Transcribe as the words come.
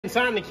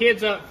Sign the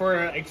kids up for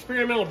an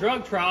experimental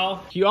drug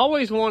trial. You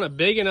always want a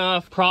big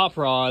enough prop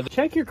rod.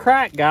 Check your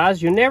crack,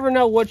 guys. You never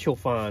know what you'll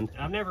find.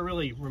 I've never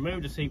really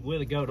removed a seat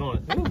with a goat on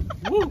it. Woo,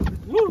 woo,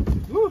 woo,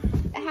 woo.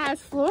 It has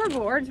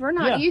floorboards. We're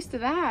not used to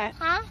that.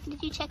 Huh?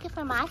 Did you check it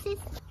for mice?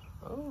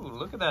 Oh,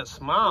 look at that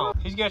smile.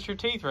 He's got your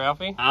teeth,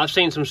 Ralphie. I've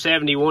seen some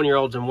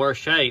 71-year-olds in worse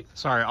shape.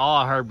 Sorry, all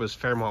I heard was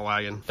Fairmont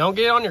wagon. Don't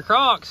get on your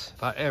Crocs.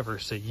 If I ever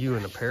see you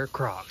in a pair of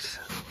Crocs.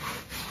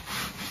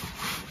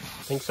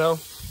 Think so?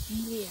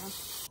 Yeah.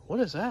 What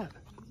is that?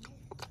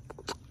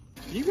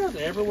 Do you guys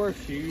ever wear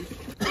shoes?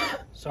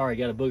 Sorry,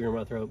 got a booger in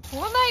my throat.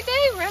 What they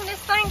do? Run this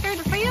thing through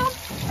the field?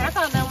 I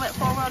thought they went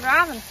four-wheel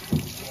driving.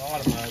 A lot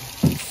of mud.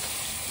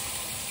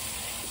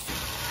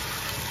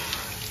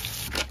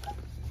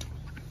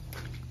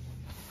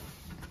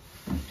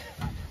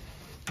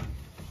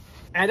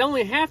 At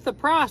only half the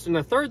price and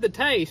a third the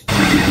taste.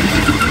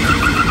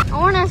 I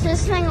wonder if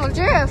this thing will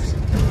drift.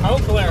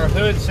 Hopefully our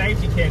hood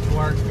safety catch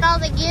works. All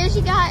the gears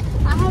you got,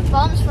 I have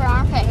bumps for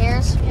armpit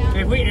hairs. Yeah.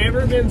 Have we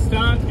ever been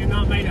stuck and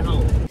not made it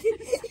home?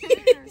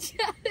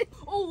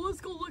 Oh, let's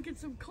go look at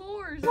some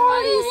cars.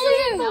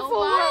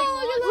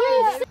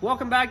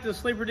 Welcome back to the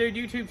Sleeper Dude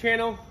YouTube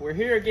channel. We're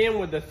here again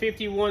with the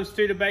 51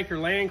 Studebaker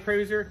Land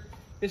Cruiser.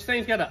 This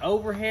thing's got an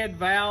overhead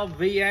valve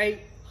V8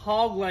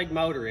 hog leg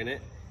motor in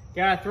it.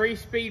 Got a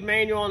 3-speed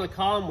manual on the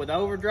column with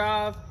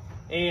overdrive.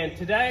 And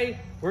today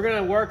we're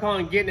gonna work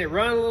on getting it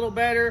running a little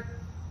better,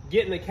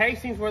 getting the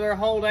casings where they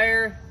hold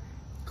air,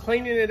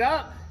 cleaning it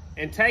up,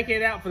 and taking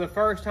it out for the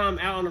first time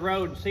out on the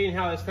road and seeing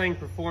how this thing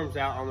performs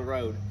out on the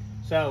road.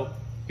 So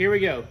here we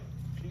go.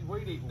 She's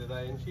weed eating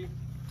today, isn't she?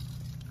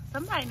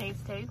 Somebody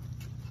needs to.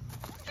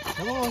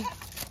 Come on.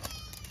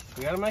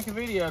 We gotta make a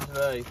video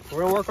today.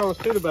 We're gonna work on the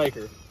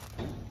Studebaker.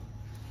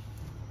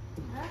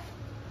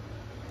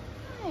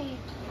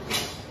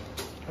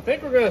 I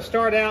think we're gonna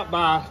start out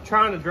by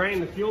trying to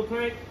drain the fuel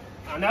tank.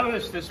 I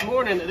noticed this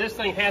morning that this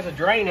thing has a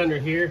drain under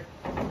here.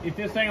 If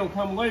this thing will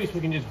come loose, we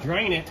can just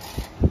drain it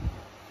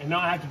and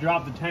not have to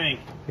drop the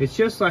tank. It's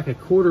just like a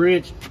 1/4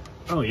 inch.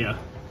 Oh yeah.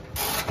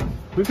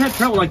 We've had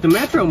trouble, like the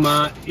Metro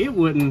might, it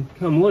wouldn't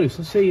come loose.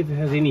 Let's see if it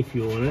has any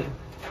fuel in it.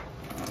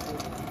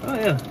 Oh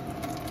yeah.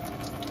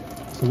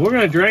 So we're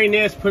gonna drain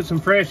this, put some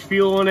fresh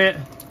fuel in it.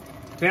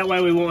 That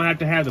way we won't have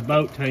to have the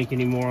boat tank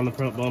anymore on the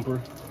front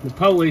bumper. The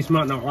police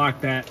might not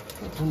like that.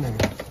 What's in there?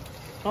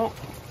 Oh,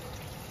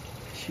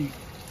 shoot.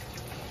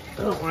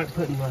 I don't like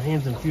putting my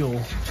hands in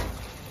fuel.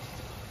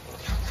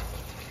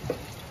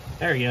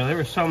 There you go, there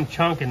was some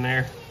chunk in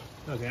there.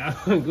 Okay, I'm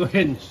gonna go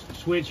ahead and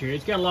switch here.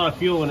 It's got a lot of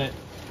fuel in it.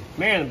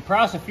 Man, the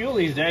price of fuel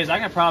these days, I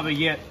could probably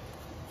get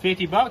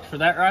 50 bucks for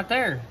that right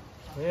there.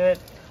 It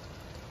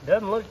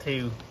doesn't look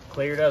too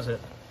clear, does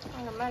it?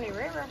 On the Muddy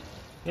River.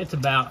 It's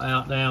about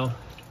out now.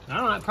 I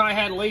don't know, it probably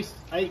had at least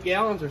 8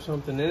 gallons or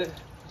something in it.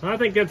 I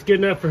think that's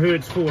good enough for who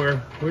it's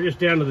for. We're just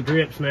down to the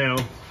drips now.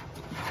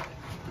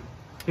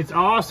 It's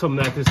awesome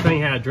that this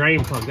thing had a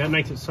drain plug. That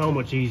makes it so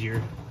much easier.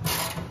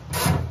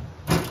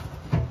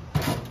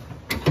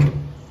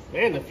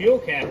 Man, the fuel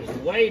cap is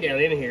way down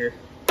in here.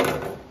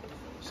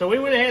 So we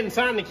went ahead and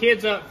signed the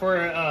kids up for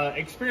an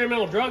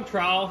experimental drug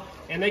trial,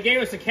 and they gave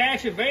us a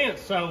cash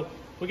advance, so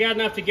we got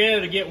enough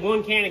together to get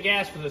 1 can of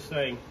gas for this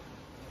thing.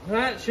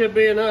 That should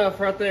be enough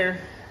right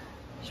there.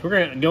 So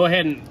we're gonna go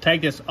ahead and take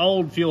this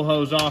old fuel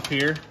hose off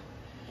here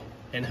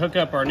and hook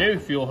up our new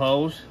fuel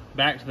hose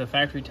back to the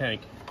factory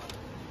tank.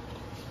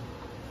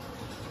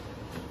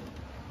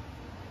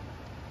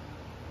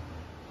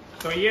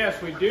 So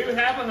yes, we do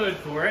have a hood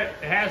for it.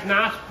 It has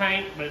nice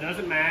paint, but it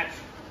doesn't match.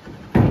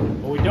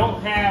 But we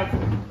don't have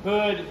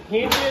hood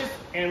hinges,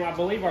 and I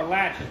believe our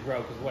latch is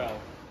broke as well.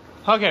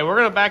 Okay, we're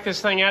gonna back this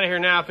thing out of here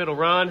now if it'll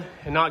run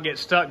and not get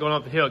stuck going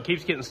up the hill. It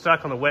keeps getting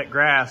stuck on the wet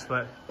grass,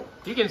 but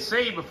you can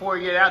see before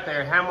you get out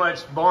there how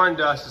much barn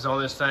dust is on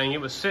this thing.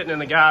 It was sitting in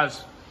the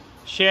guy's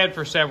shed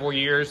for several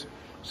years.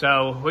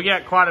 So we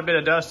got quite a bit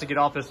of dust to get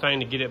off this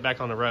thing to get it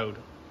back on the road.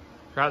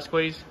 Right,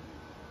 Squeeze?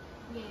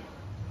 Yeah.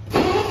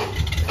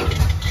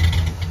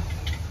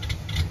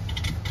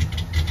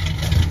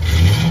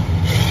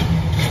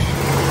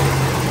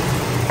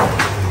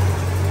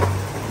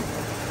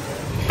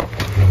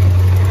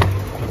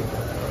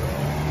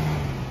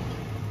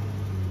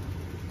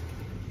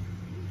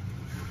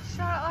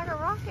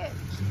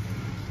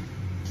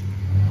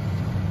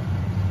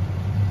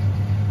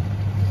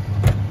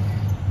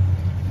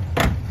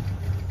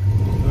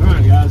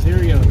 Here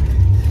we go.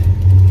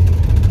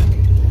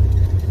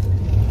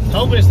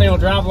 Hopefully this thing will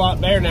drive a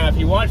lot better now. If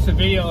you watch the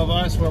video of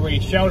us where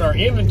we showed our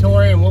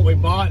inventory and what we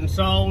bought and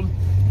sold,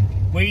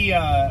 we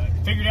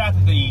figured out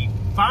that the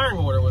firing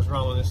order was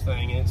wrong on this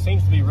thing, and it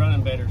seems to be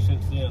running better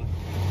since then.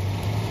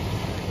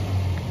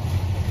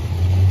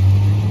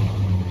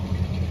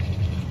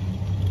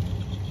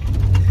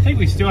 I think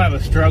we still have a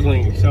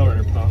struggling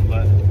accelerator pump,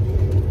 but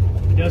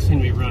it does seem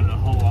to be running a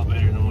whole lot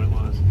better than what it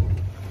was.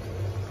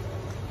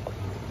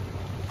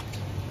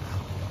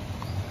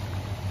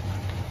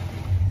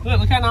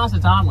 Look how nice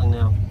it's idling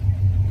now.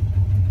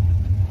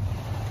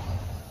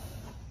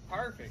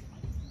 Perfect.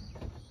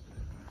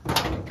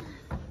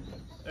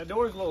 That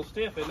door's a little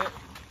stiff, isn't it?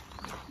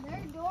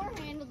 Their door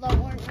handle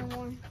don't work no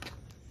more.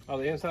 Oh,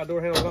 the inside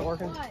door handle's not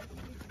working? What?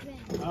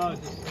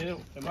 It's been.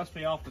 Oh, it must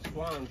be off the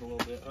splines a little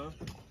bit, huh?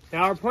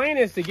 Now our plan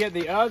is to get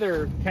the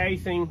other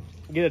casing,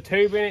 get a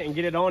tube in it and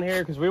get it on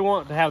here because we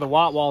want to have the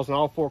white walls in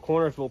all four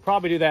corners. We'll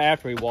probably do that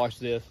after we wash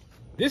this.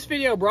 This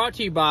video brought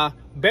to you by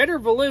Better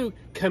Value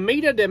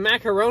Comida de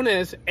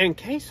Macarones and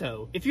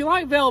Queso. If you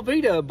like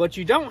Velveeta but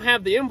you don't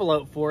have the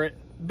envelope for it,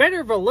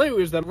 Better Value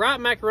is the right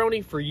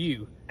macaroni for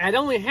you. At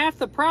only half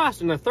the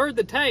price and a third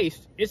the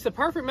taste, it's the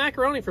perfect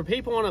macaroni for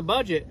people on a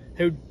budget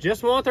who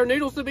just want their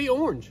noodles to be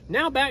orange.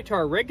 Now back to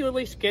our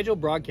regularly scheduled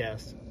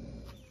broadcast.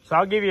 So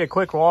I'll give you a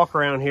quick walk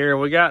around here.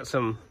 We got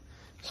some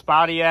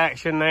spotty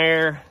action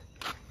there.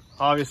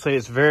 Obviously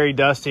it's very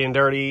dusty and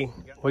dirty.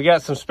 We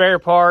got some spare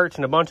parts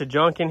and a bunch of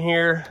junk in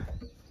here.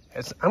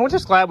 I'm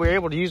just glad we were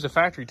able to use the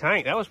factory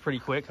tank. That was pretty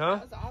quick, huh?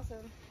 That was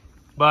awesome.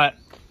 But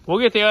we'll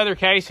get the other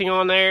casing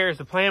on there is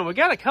the plan. We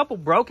got a couple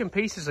broken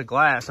pieces of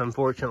glass,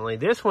 unfortunately.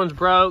 This one's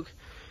broke.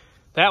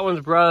 That one's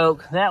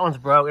broke. That one's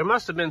broke. It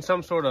must have been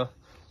some sort of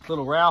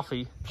little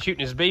Ralphie shooting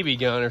his BB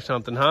gun or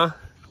something, huh?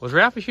 Was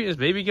Ralphie shooting his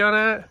BB gun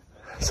at it?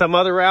 Some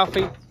other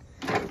Ralphie?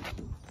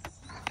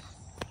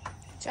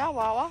 Ciao,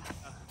 Wawa.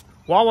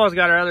 Wawa's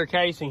got our other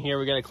casing here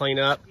we got to clean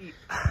up.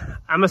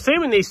 I'm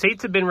assuming these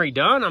seats have been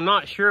redone. I'm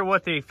not sure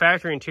what the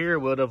factory interior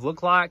would have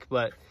looked like,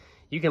 but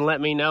you can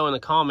let me know in the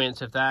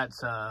comments if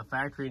that's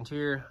factory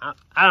interior.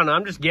 I don't know.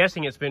 I'm just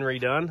guessing it's been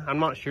redone. I'm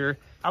not sure.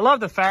 I love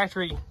the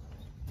factory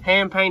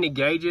hand-painted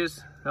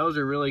gauges. Those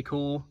are really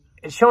cool.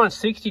 It's showing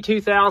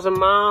 62,000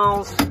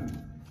 miles. Look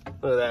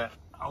at that.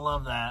 I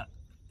love that.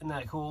 Isn't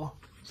that cool?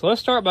 So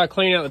let's start by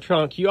cleaning out the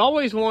trunk. You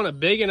always want a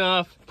big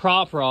enough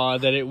prop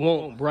rod that it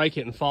won't break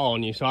it and fall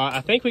on you. So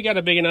I think we got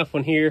a big enough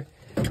one here.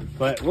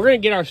 But we're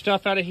going to get our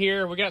stuff out of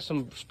here. We got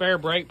some spare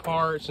brake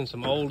parts and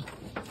some old,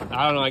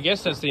 I don't know, I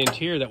guess that's the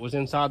interior that was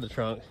inside the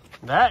trunk.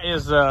 That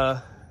is,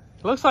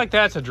 looks like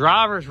that's a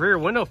driver's rear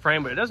window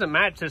frame, but it doesn't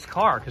match this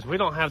car because we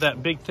don't have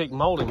that big, thick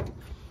molding.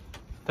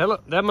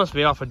 That must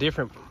be off a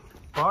different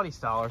body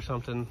style or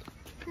something.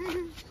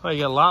 Oh,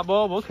 you got a light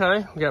bulb?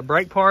 Okay. We got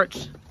brake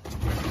parts.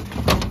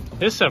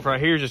 This stuff right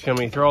here is just going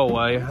to be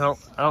throwaway. I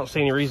don't see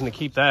any reason to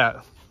keep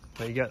that.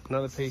 But you got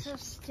another piece. So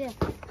stiff.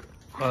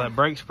 Oh, that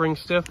brake spring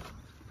stiff.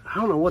 I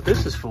don't know what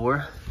this is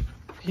for.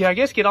 Yeah, I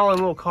guess get all them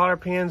little cotter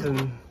pins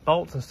and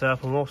bolts and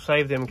stuff, and we'll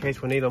save them in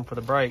case we need them for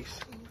the brakes.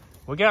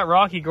 We got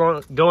Rocky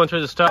going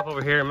through the stuff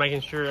over here and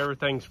making sure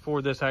everything's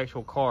for this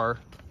actual car.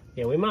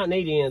 Yeah, we might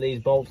need any of these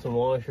bolts and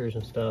washers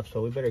and stuff,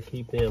 so we better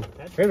keep them.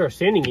 Here's our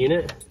sending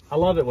unit. I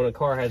love it when a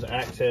car has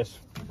access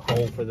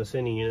hole for the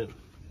sending unit.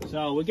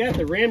 So we got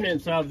the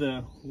remnants of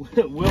the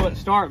Will It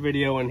Start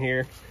video in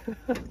here.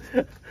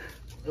 And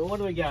what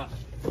do we got?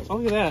 Oh,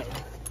 look at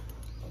that.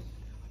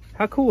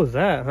 How cool is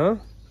that, huh?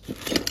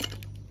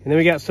 And then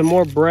we got some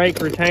more brake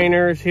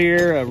retainers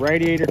here, a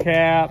radiator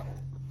cap,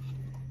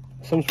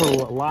 some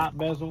sort of light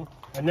bezel,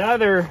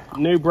 another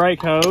new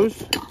brake hose.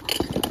 So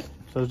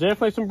there's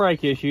definitely some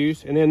brake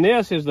issues. And then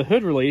this is the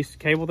hood release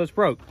cable that's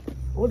broke.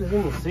 What is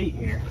in the seat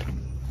here?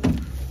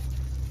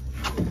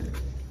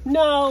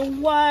 No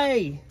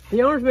way!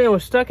 The orange man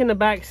was stuck in the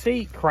back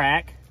seat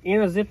crack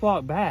in a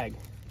Ziploc bag.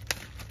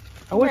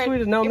 I wish we'd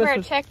have known this was... You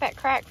better check that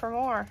crack for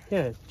more.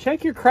 Yeah,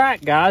 check your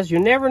crack, guys. You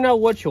never know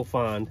what you'll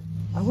find.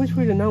 I wish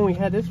we'd have known we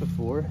had this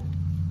before.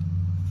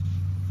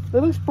 It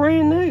looks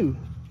brand new.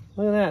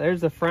 Look at that. There's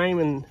the frame,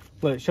 and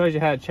look, it shows you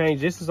how to change.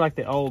 This is like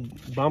the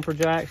old bumper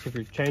jacks if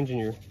you're changing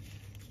your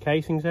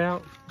casings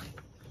out.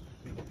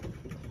 So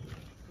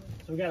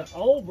we got an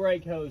old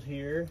brake hose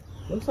here.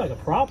 Looks like a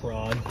prop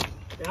rod.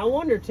 Now I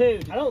wonder too,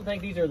 I don't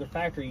think these are the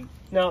factory.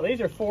 No,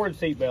 these are Ford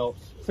seat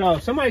belts. So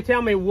somebody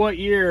tell me what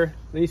year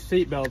these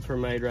seat belts were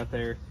made right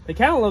there. They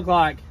kind of look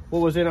like what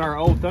was in our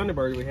old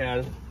Thunderbird we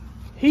had.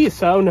 He is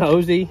so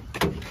nosy.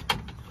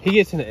 He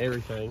gets into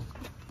everything.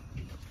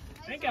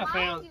 I think I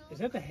found, is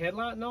that the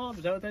headlight knob?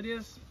 Is that what that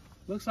is?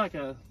 Looks like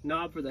a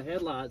knob for the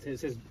headlights.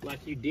 It says like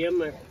you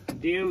dim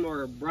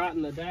or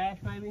brighten the dash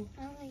maybe.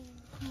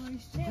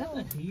 Is that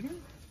the heater?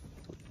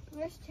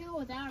 There's two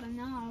without a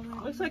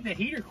knob. Looks like the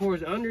heater core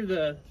is under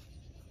the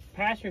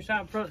passenger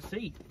side front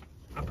seat.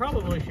 I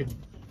probably should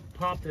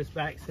pop this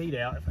back seat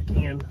out if I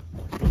can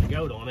with a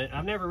goat on it.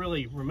 I've never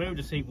really removed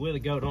a seat with a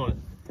goat on it.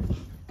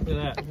 Look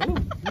at that. Woo,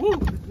 woo,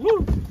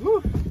 woo,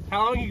 woo.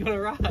 How long are you gonna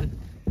ride?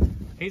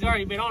 He's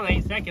already been on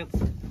 8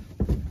 seconds.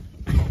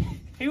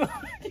 You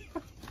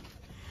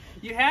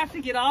have to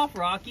get off,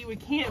 Rocky. We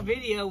can't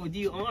video with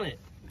you on it.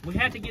 We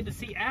have to get the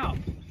seat out.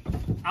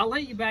 I'll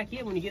let you back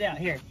in when you get out.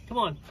 Here, come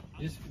on.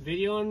 Just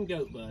videoing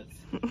goat butts.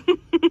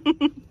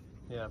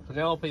 Yeah,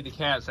 Penelope the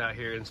cat's out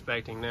here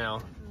inspecting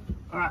now.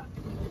 All right,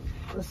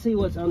 let's see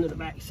what's under the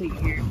back seat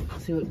here.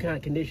 Let's see what kind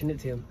of condition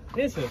it's in.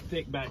 This is a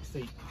thick back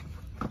seat.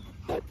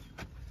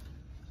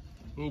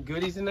 Any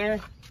goodies in there?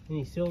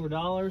 Any silver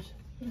dollars?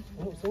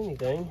 I don't see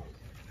anything.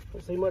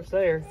 Don't see much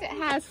there.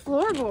 It has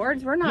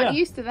floorboards. We're not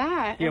used to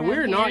that. Yeah,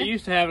 we're not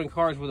used to having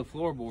cars with a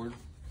floorboard.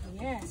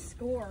 Yes,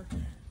 score.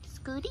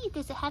 Scooty,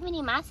 does it have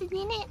any mice in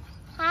it?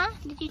 Huh?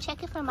 Did you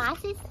check it for mice?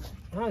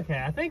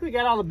 Okay, I think we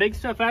got all the big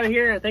stuff out of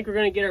here. I think we're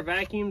gonna get our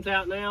vacuums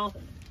out now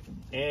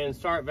and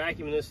start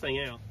vacuuming this thing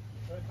out.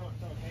 It's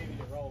so heavy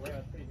to roll around.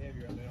 It's pretty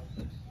heavy right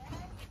now.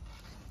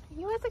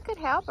 You was a good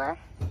helper.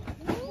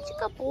 Such a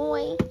good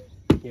boy.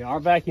 Yeah, our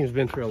vacuum's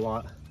been through a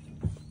lot.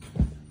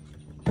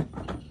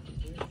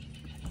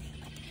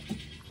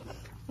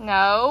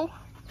 No.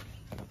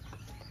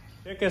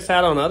 Check us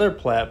out on other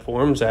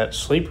platforms at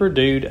Sleeper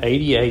Dude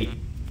 88.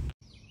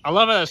 I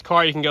love how this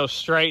car, you can go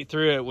straight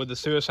through it with the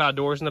suicide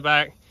doors in the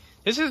back.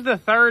 This is the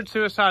third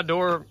suicide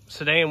door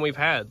sedan we've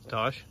had,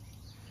 Tosh.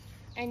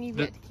 And you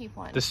get to keep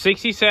one. The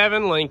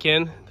 67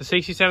 Lincoln, the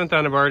 67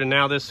 Thunderbird, and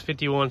now this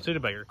 51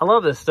 Studebaker. I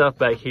love this stuff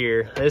back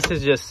here. This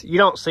is just, you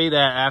don't see that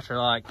after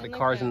like the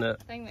cars in the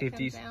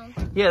 50s.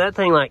 Yeah, that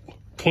thing like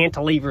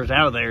cantilevers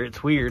out of there.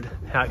 It's weird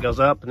how it goes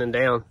up and then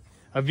down.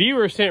 A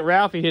viewer sent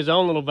Ralphie his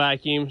own little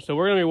vacuum, so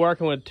we're gonna be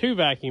working with 2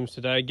 vacuums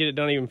today, get it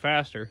done even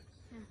faster.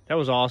 That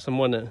was awesome,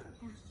 wasn't it?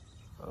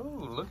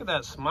 Oh, look at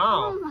that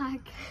smile. Oh my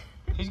god.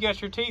 He's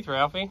got your teeth,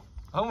 Ralphie.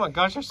 Oh my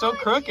gosh, they're so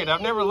crooked. I've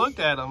never looked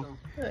at them.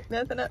 Look,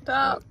 nothing up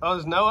top. Oh,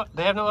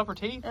 they have no upper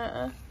teeth?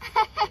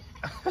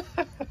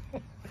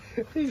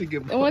 He's a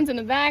good boy. The ones in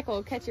the back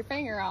will cut your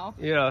finger off.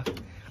 Yeah.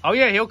 Oh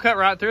yeah, he'll cut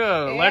right through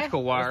an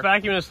electrical wire. Let's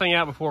vacuum this thing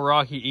out before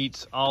Rocky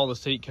eats all the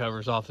seat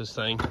covers off this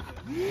thing.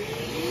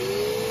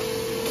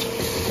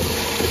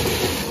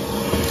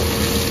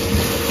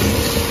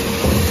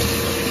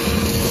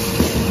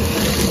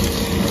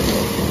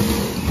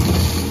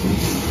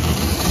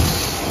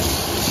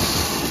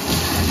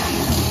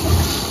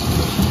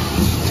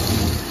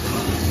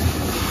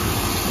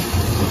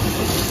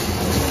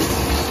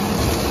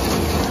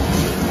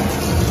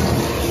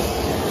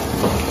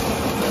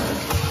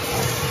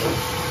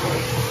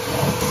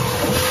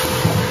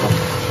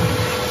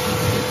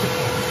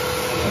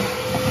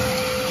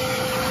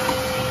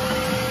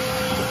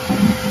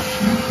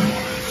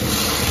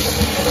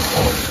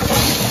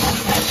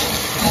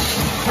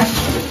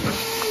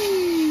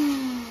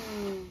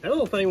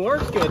 Thing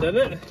works good,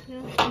 doesn't it?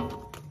 Yeah.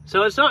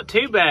 So it's not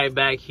too bad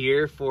back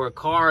here for a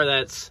car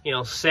that's, you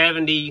know,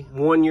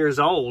 71 years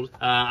old.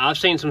 I've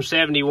seen some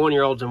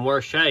 71-year-olds in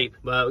worse shape,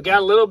 but we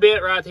got a little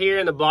bit right here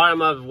in the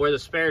bottom of where the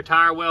spare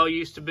tire well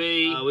used to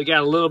be. We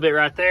got a little bit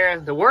right there.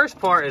 The worst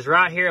part is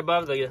right here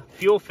above the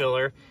fuel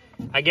filler.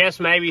 I guess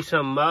maybe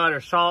some mud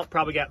or salt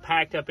probably got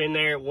packed up in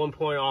there at one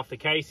point off the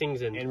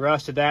casings and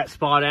rusted that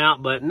spot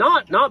out, but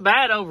not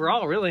bad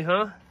overall, really,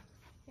 huh?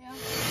 Yeah.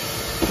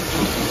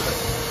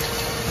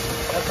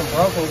 That's some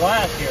broken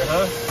glass here,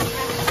 huh?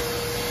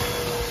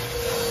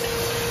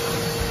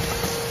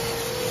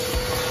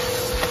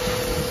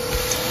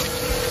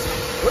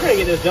 We're gonna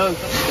get this done.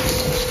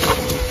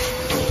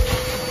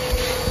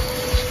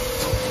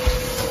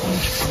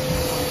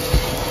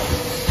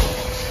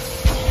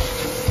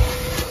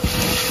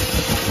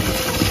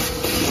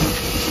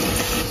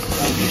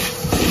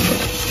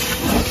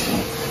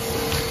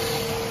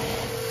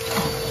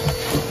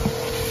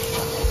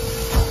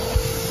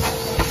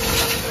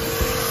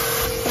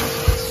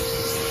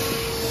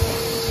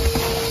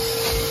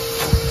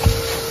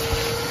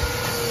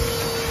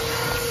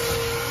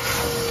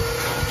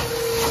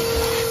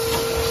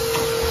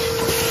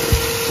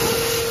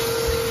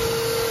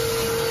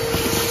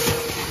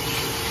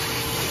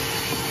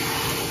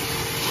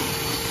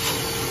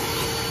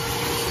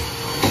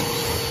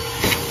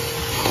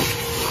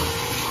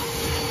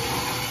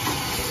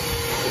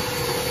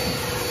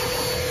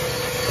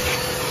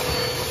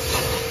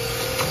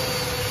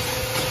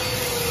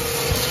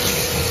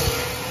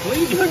 What are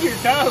you doing to your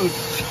toes?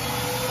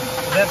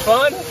 Is that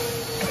fun?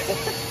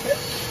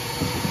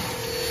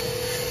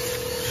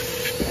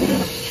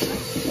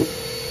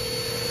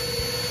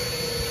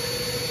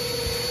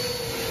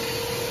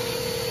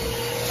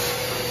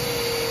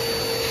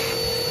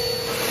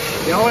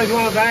 You always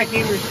want to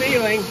vacuum your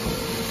ceiling.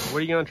 What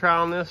are you going to try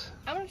on this?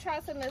 I'm going to try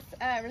some of this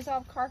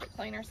Resolve carpet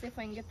cleaner, see if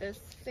we can get this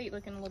seat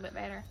looking a little bit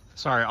better.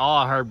 Sorry, all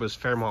I heard was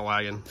Fairmont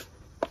wagon.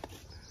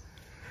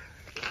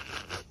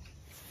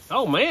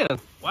 Oh man,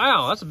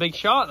 wow, that's a big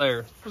shot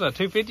there. Was that a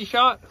 250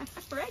 shot?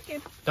 I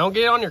reckon. Don't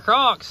get on your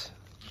Crocs.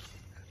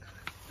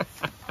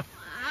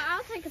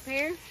 I'll take a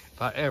pair.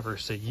 If I ever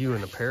see you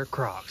in a pair of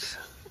Crocs.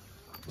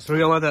 So we're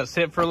gonna let that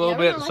sit for a little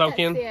bit and soak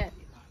in?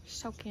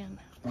 Soak in.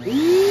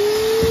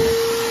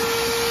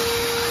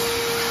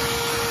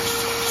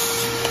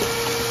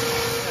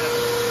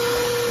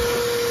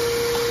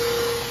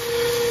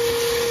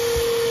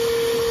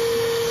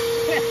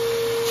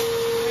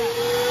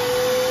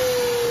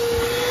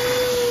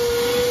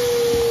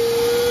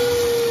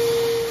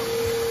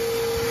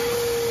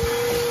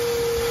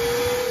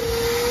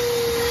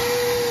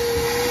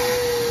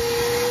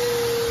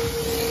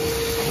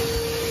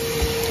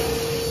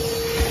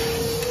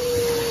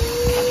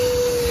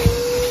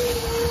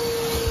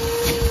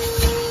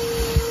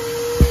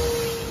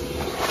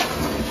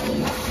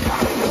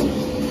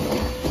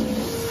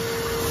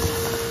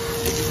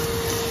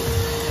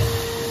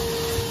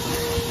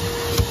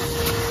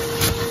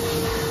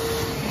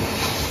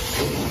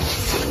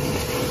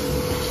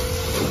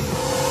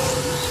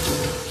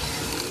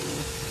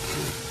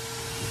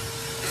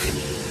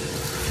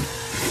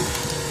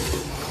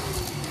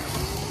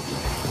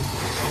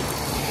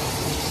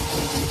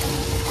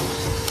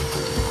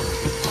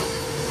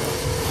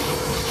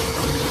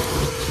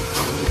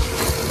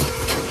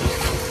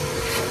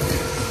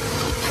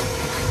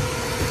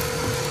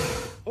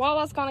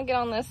 Wawa's gonna get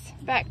on this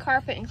back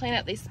carpet and clean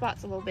up these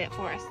spots a little bit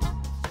for us.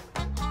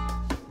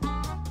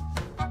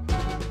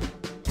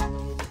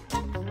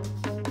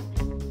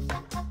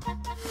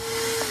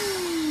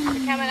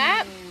 You coming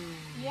up?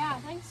 Yeah, I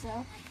think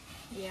so.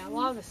 Yeah, a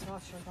lot of the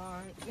spots are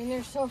gone. I mean,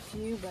 there's so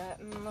few,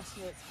 but most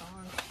of it's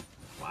gone.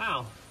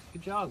 Wow,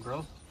 good job,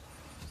 girl.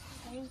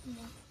 Thank you.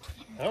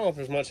 I don't know if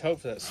there's much hope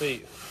for that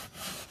seat.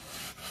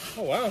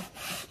 Oh, wow.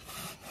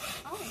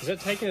 Is that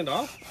taking it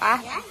off? I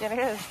think it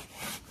is.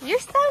 You're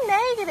so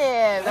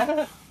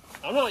negative.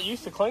 I'm not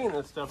used to cleaning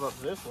this stuff up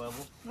to this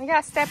level. We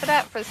gotta step it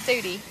up for the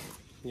Studi.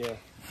 Yeah.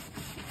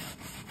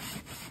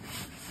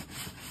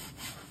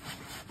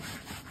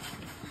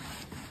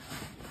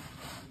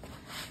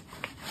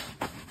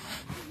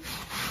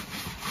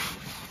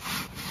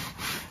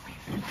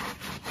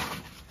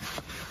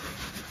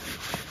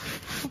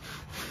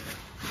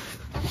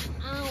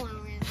 I don't want to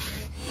rinse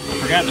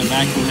it. Forgot to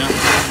vacuum out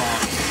the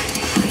box.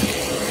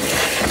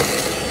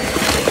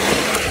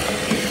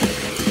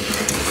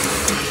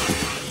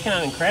 It's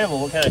kind of incredible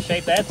what kind of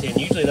shape that's in.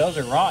 Usually those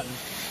are rotten.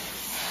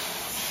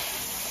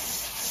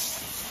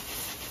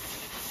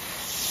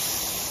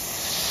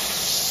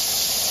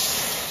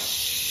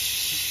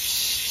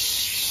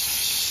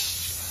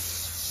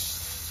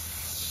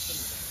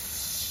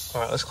 All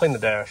right, let's clean the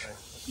dash.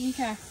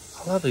 Okay.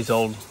 I love these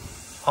old,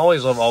 I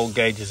always love old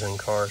gauges in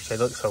cars. They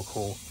look so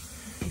cool.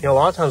 You know, a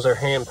lot of times they're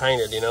hand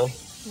painted, you know,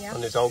 Yeah.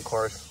 on these old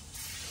cars.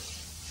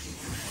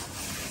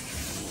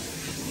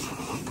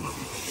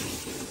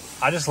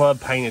 I just love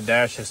painted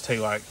dashes too.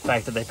 Like the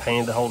fact that they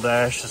painted the whole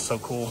dash is so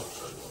cool.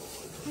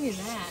 Look at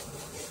that.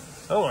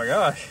 Oh my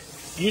gosh.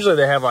 Usually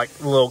they have like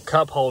little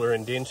cup holder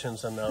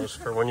indentions in those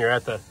for when you're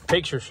at the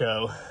picture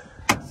show.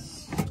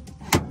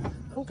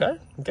 Okay,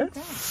 okay.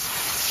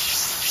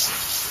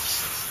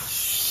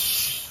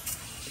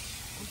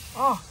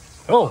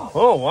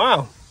 Oh,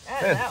 wow.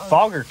 Man,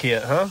 fogger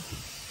kit, huh?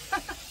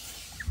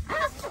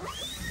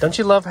 Don't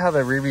you love how the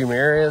rearview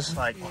mirror is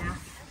like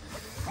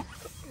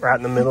right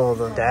in the middle of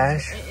the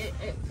dash?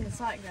 It's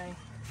like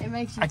it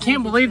makes you. I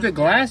can't believe the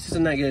glass is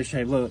in that good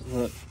shape. Look,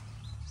 look.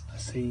 I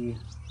see.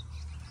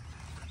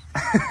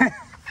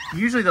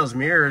 Usually those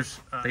mirrors,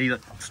 they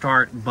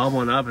start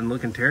bubbling up and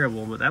looking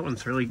terrible, but that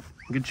one's really in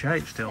good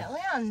shape still. Look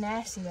how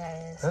nasty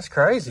that is. That's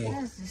crazy.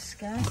 That's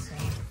disgusting.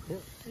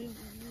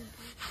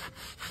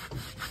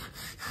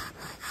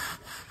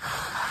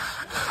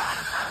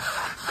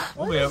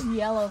 What is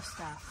yellow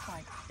stuff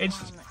like? It's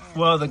on the end?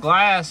 well, the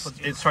glass,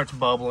 it starts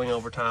bubbling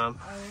over time.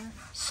 Oh, yeah?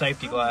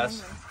 Safety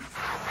glass.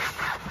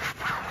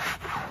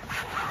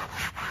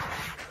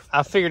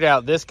 I figured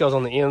out this goes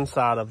on the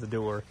inside of the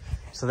door.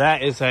 So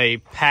that is a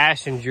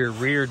passenger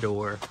rear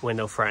door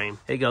window frame.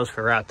 It goes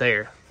for right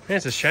there. Man,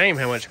 it's a shame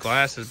how much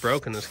glass is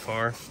broken in this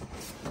car.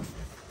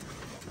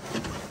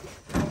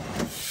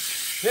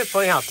 Isn't it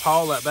funny how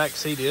tall that back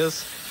seat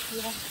is?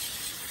 Yeah.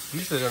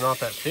 Usually they're not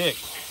that thick.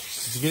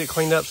 Did you get it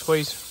cleaned up,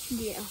 Squeeze?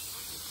 Yeah.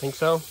 Think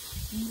so?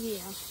 Yeah.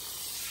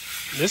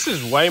 This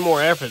is way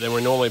more effort than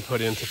we normally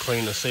put in to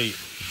clean the seat.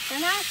 They're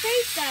not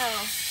seats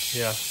though.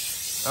 Yeah.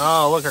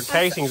 Oh, look, our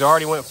casings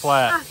already went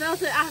flat. I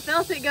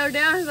felt it go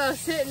down as I was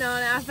sitting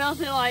on it. I felt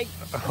it like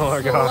Oh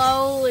my gosh.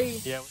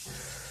 slowly. Yeah.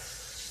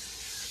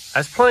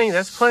 That's plenty.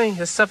 That's plenty.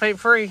 This stuff ain't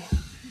free.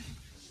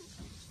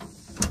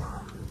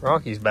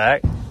 Rocky's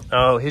back.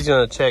 Oh, he's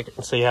gonna check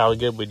and see how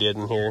good we did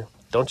in here.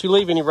 Don't you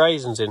leave any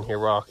raisins in here,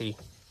 Rocky.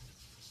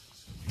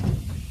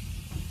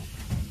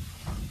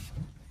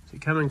 Is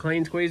it coming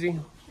clean, Squeezy?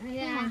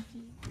 Yeah.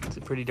 Is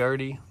it pretty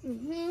dirty?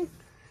 Mm-hmm.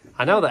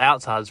 I know the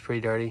outside's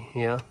pretty dirty,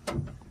 yeah.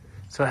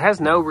 So it has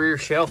no rear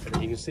shelf in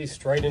it. You can see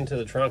straight into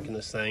the trunk in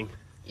this thing.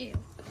 Ew.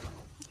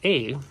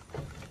 Ew.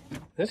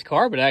 This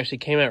carpet actually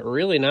came out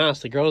really nice.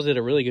 The girls did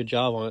a really good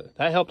job on it.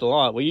 That helped a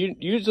lot. We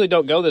usually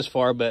don't go this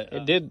far, but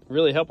it did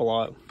really help a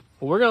lot.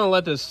 Well, we're going to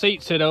let the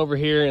seat sit over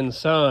here in the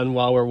sun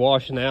while we're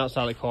washing the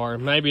outside of the car.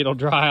 Maybe it'll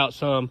dry out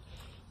some.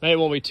 Maybe it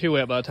won't be too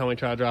wet by the time we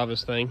try to drive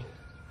this thing.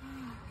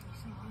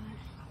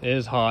 It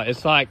is hot.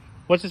 It's like,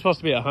 what's it supposed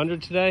to be,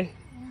 100 today?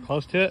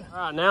 Close to it. All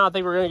right, now I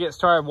think we're going to get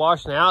started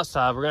washing the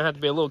outside. We're going to have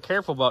to be a little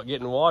careful about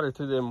getting water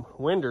through them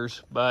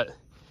windows, but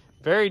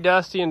very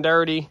dusty and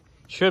dirty.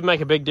 Should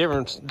make a big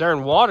difference.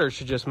 Darn water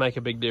should just make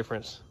a big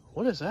difference.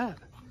 What is that?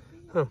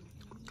 Huh.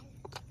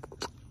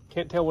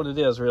 Can't tell what it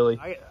is, really.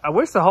 I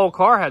wish the whole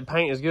car had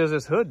paint as good as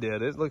this hood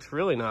did. It looks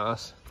really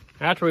nice.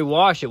 After we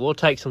wash it, we'll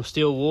take some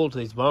steel wool to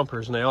these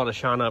bumpers, and they ought to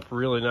shine up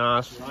really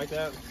nice. You like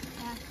that?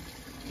 Yeah.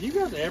 You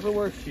guys ever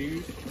wear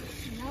shoes?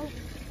 Nope.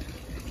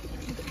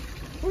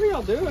 What are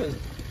y'all doing?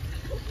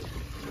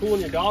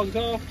 Pulling your dogs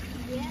off?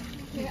 Yeah.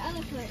 Your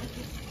other foot.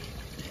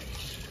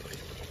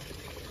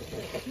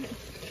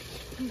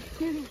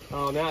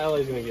 Oh, now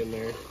Ellie's gonna get in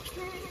there.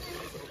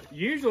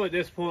 Usually at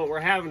this point, we're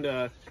having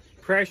to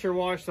pressure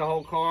wash the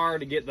whole car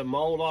to get the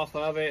mold off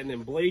of it and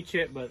then bleach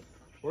it, but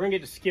we're gonna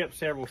get to skip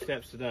several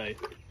steps today.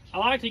 I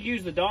like to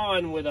use the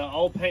Dawn with an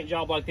old paint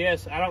job like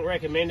this. I don't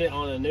recommend it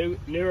on a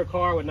newer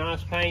car with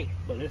nice paint,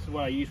 but this is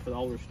what I use for the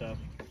older stuff.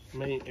 I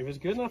mean, if it's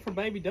good enough for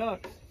baby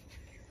ducks,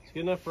 it's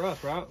good enough for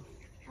us, right?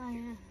 Oh,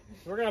 yeah.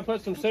 We're gonna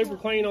put some super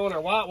clean on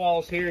our white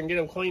walls here and get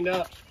them cleaned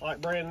up like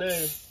brand new.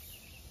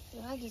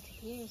 Dude, that just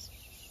appears.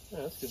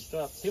 Yeah, that's good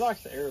stuff. He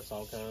likes the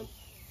aerosol kind.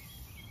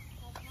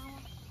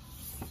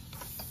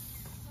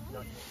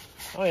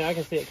 Oh yeah, I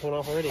can see it coming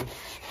off already.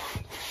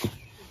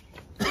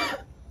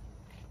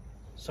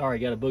 Sorry,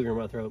 got a booger in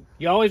my throat.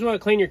 You always want to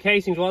clean your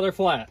casings while they're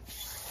flat.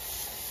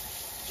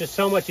 Just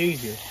so much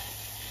easier.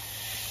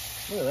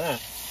 Look at that. I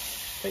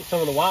think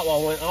some of the white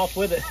wall went off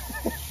with it.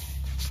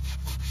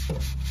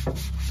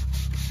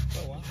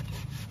 Oh, wow.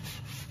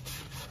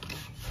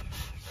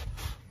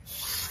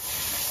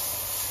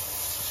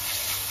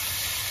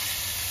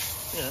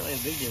 Yeah, that made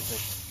a big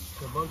difference.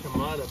 There's a bunch of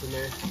mud up in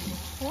there.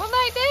 What'd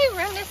they do?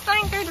 Run this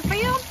thing through the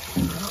field? I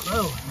don't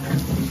know.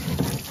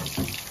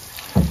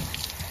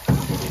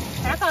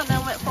 I thought they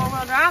went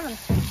 4-wheel driving.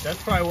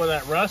 That's probably where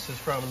that rust is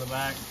from in the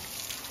back.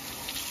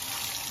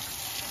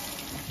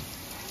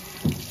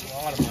 A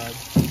lot of mud.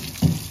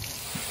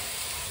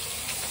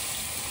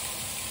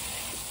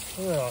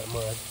 A lot of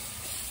mud.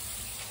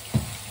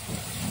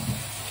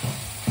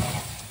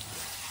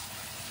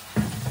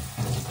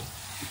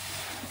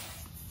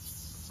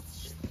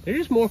 They're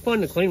just more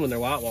fun to clean when they're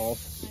white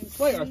walls.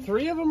 Wait, are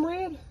 3 of them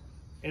red?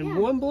 And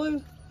 1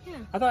 blue? Yeah.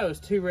 I thought it was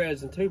 2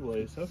 reds and 2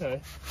 blues.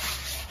 Okay.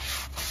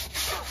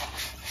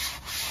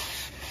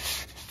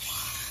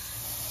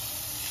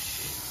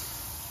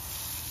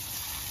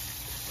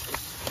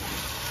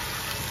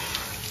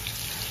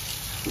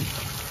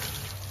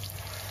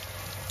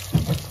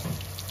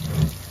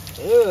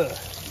 Ugh.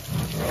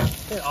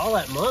 Look at all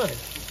that mud.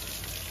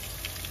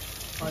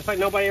 Oh, it's like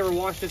nobody ever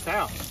washed this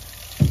out.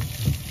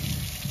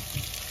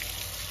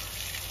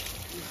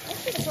 I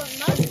should have put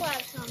mud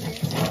flaps on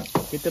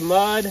this. Get the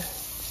mud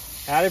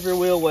out of your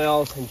wheel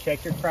wells and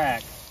check your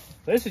cracks.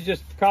 This is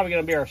just probably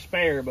going to be our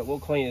spare, but we'll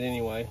clean it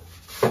anyway.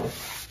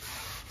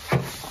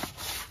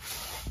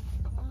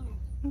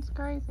 That's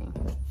crazy.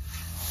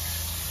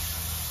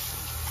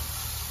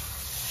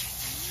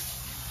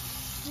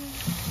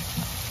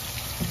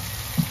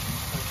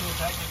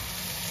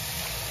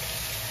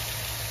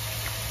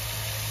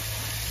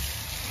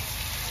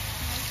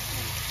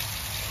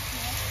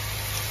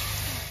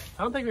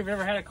 I don't think we've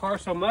ever had a car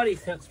so muddy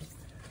since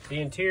the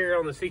interior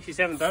on the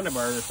 67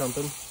 Thunderbird or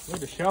something. We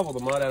had to shovel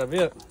the mud out of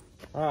it.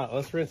 All right,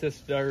 let's rinse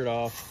this dirt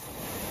off.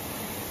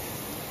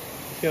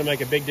 It's gonna make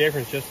a big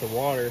difference, just the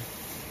water.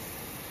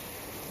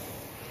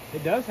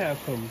 It does have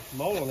some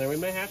mold on there. We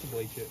may have to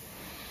bleach it.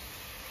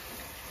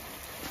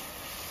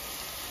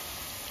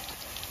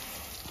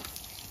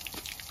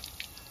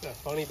 It's got a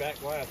funny back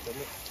glass,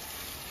 doesn't it?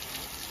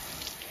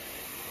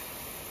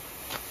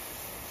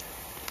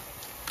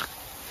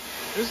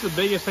 This is the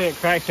biggest thing that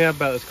cracks me up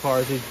about this car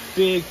is these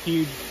big,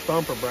 huge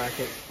bumper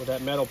brackets with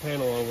that metal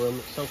panel over them.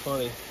 It's so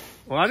funny.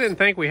 Well, I didn't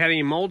think we had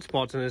any mold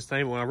spots in this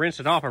thing. When I rinsed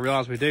it off, I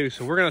realized we do.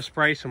 So we're going to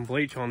spray some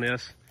bleach on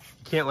this.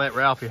 You can't let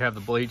Ralphie have the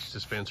bleach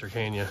dispenser,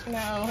 can you?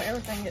 No,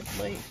 everything gets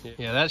bleached.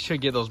 Yeah, that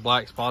should get those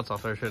black spots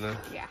off there, shouldn't it?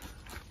 Yeah.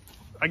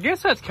 I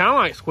guess that's kind of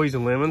like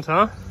squeezing lemons,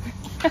 huh?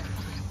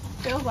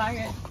 Feels like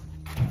it.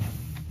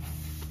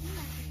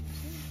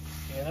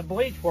 Yeah, the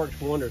bleach works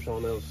wonders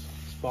on those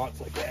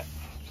spots like that.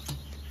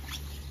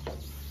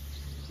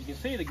 You can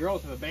see the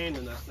girls have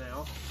abandoned us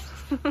now.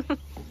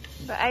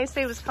 The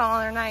AC was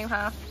calling her name,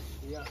 huh?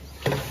 Yeah.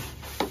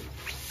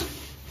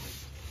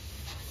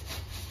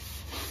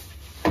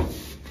 I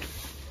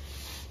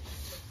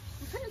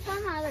couldn't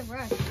find my other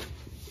brush.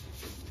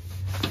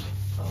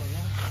 Oh,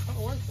 yeah. How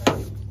it works that?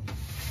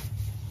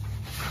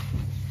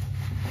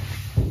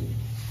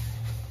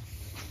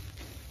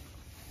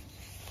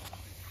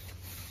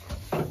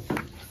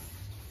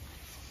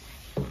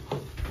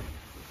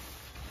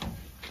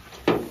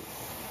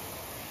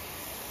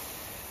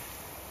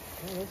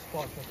 Oh, those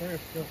spots right there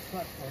still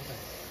suck, don't they?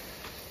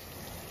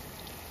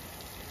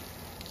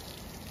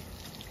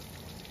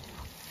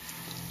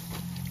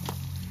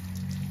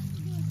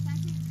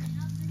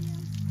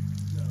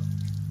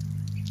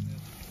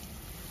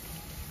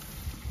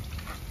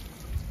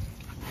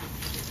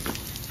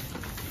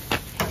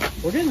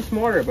 We're getting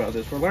smarter about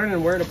this. We're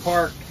learning where to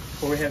park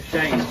when we have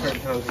shade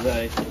certain times of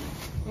day.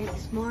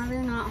 It's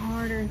smarter, not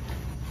harder.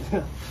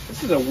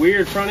 This is a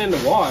weird front end to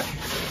wash.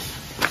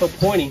 It's so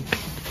pointy.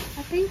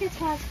 I think that's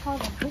why it's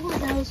called a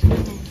bulldozer.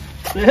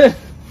 Yeah.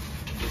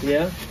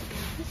 Yeah,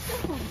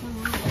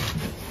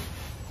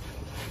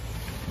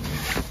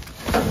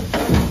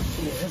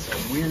 that's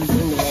a weird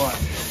thing to watch.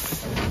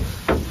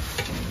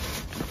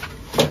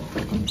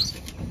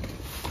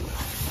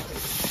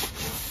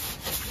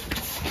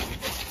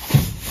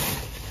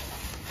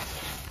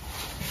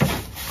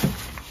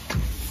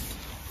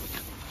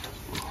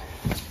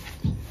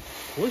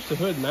 Wish the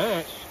hood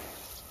matched.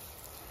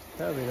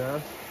 That'd be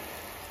nice.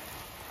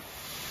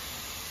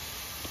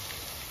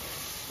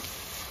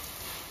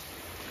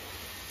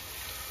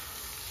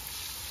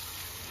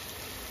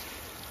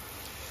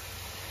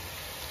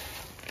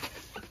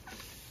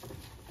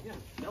 Yeah,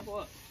 double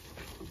up.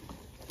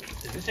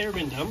 Has this ever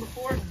been done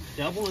before?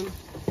 Doubling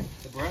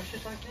the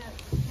brushes like that?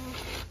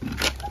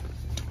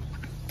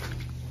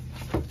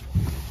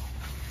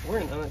 We're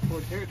in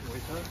unexplored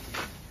territory, huh?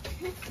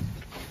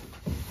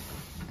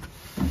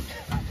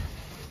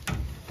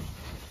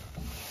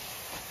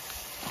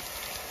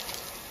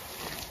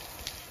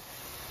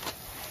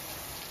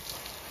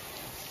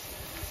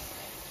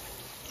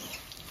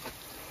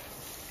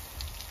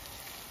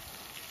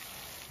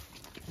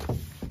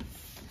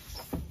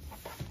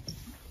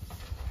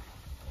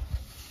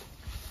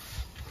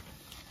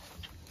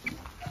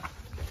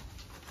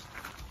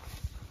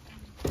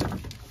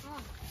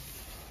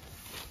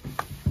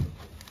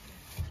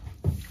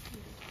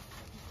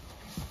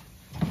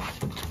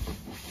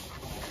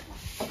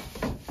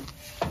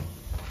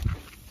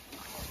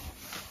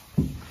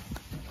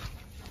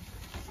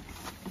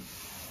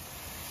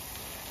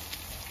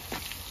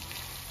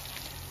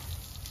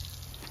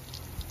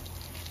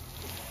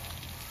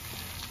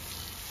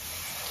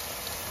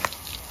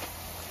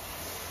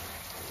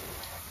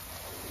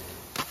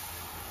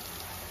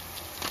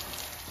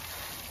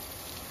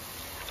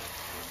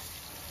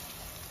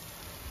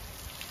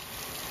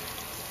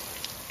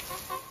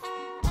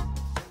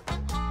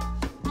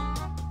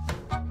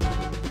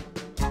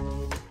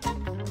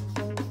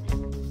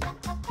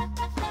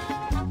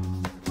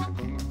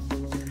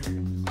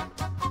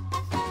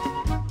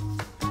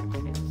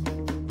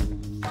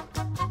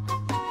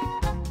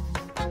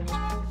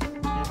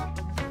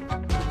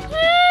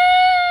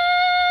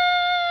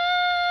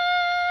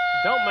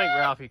 Don't make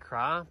Ralphie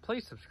cry.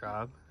 Please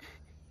subscribe.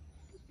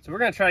 So we're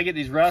gonna try to get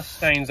these rust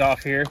stains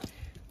off here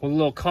with a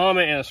little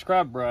Comet and a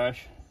scrub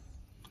brush.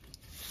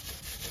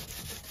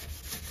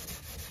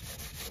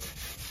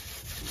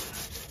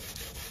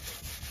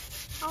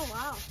 Oh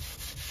wow.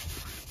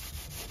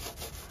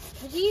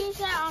 Did you use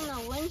that on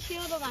the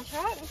windshield of my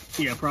truck?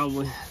 Yeah,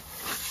 probably.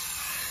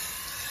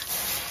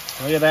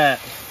 Look at that.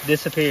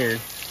 Disappeared.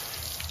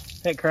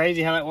 Isn't that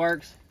crazy how that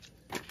works?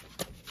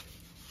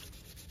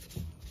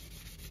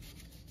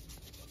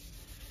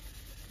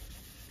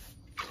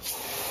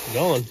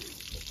 Gone.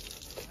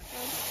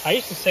 I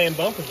used to sand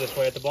bumpers this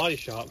way at the body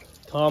shop.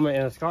 Comet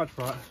and a Scotch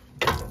Brite.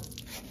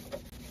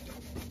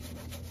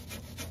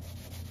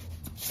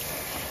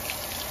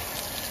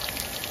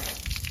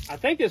 I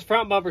think this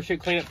front bumper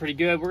should clean up pretty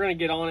good. We're gonna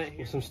get on it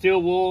with some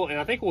steel wool, and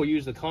I think we'll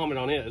use the Comet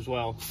on it as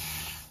well.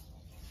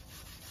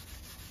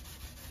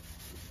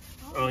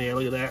 Oh yeah,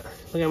 look at that.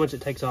 Look how much it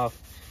takes off.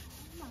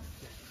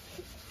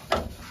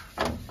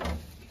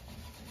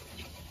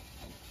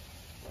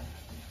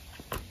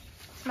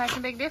 It's making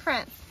a big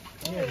difference.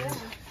 Yeah.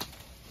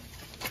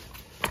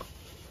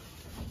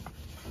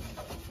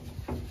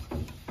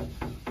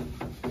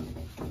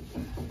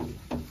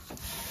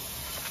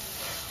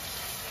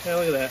 Yeah,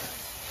 look at that.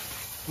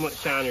 How much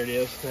shinier it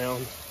is now.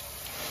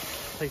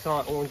 Takes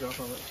all that orange off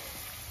of it.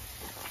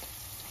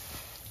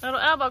 Little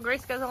elbow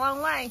grease goes a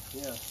long way.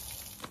 Yeah.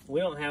 We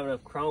don't have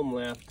enough chrome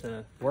left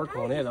to work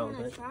on it, I don't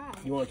think.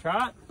 You want to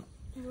try it?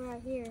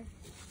 Right here.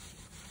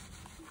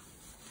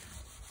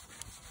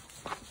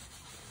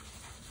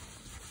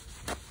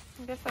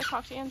 I guess they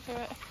talked you into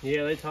it.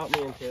 Yeah, they talked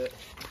me into it.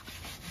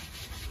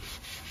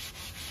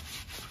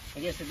 I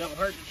guess it don't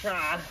hurt to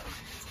try.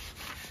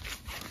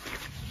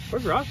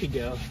 Where'd Rocky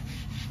go?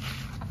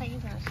 I think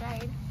he's in the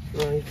shade.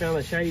 Well, he found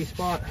a shady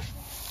spot.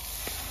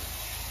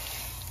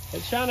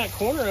 It shined that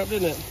corner up,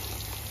 didn't it?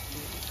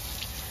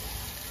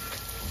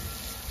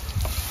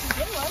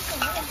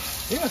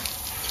 Yeah.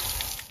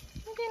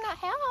 Did not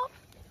help.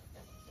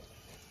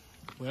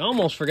 We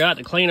almost forgot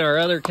to clean our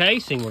other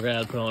casing we're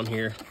gonna put on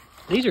here.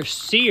 These are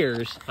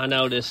sears, I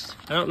noticed.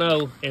 I don't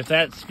know if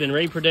that's been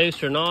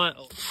reproduced or not.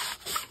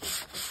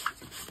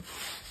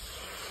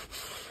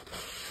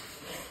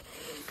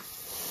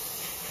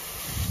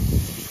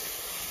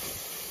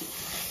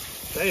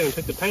 They even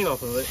took the paint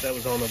off of it that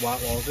was on the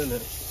white walls, didn't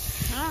it?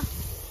 Ah.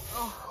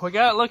 Oh, we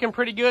got it looking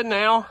pretty good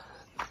now.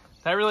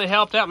 That really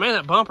helped out. Man,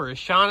 that bumper is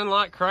shining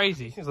like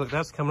crazy. Look,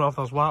 that's coming off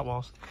those white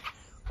walls.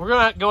 We're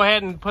gonna go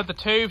ahead and put the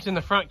tubes in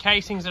the front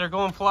casings that are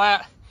going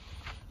flat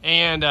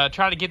and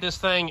try to get this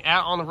thing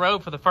out on the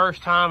road for the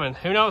first time, and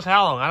who knows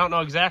how long. I don't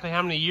know exactly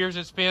how many years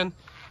it's been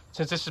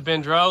since this has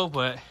been drove,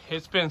 but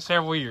it's been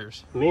several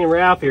years. Me and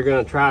Ralphie are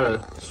gonna try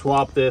to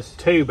swap this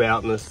tube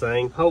out in this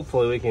thing.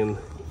 Hopefully we can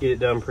get it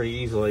done pretty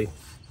easily.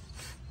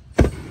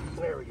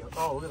 There we go.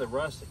 Oh, look at the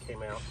rust that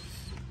came out.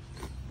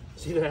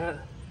 See that?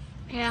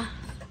 Yeah.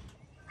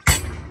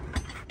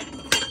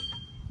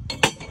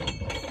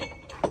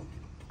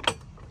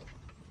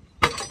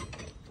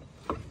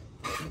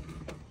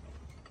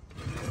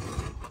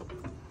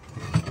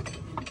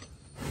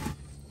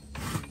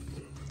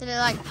 Did it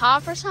like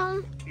pop or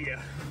something?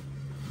 Yeah.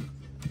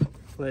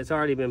 Well, it's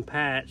already been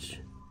patched.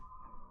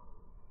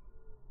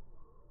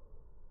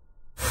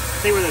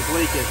 See where this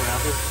leak is,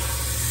 Ralphie.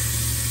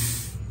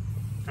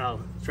 Oh,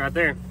 it's right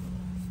there.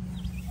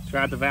 It's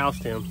right at the valve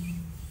stem.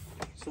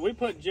 So we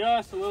put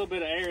just a little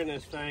bit of air in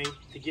this thing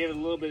to give it a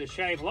little bit of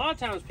shape. A lot of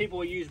times people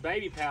will use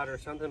baby powder or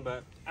something,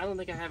 but I don't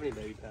think I have any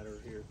baby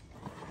powder here.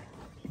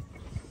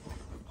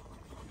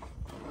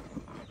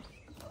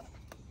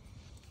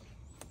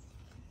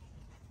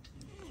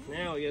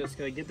 Now we just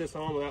gotta get this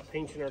on without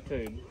pinching our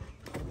tube.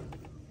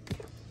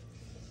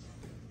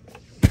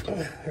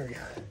 There we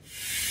go.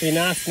 Be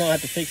nice to not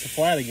have to fix the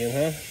flat again,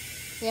 huh?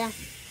 Yeah.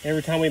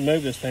 Every time we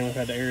move this thing, we've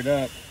had to air it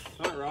up.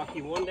 All right,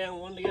 Rocky, one down,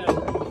 one to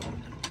go.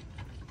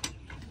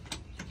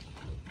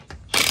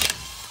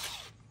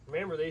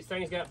 Remember, these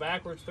things got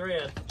backwards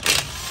thread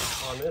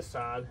on this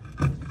side.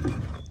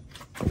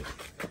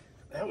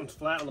 That one's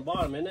flat on the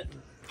bottom, isn't it?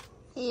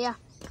 Yeah.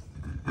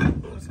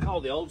 It's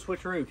called the old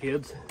switcheroo,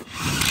 kids.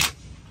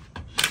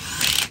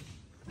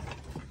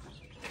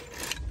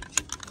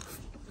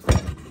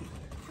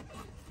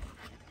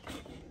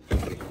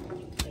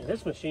 And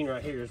this machine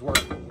right here is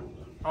worth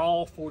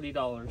all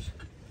 $40.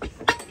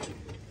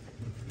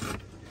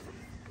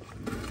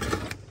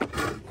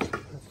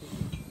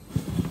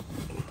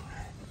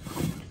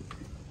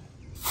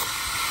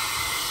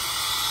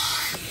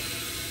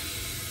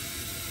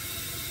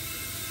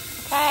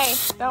 Okay,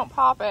 don't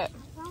pop it.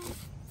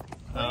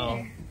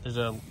 Oh, there's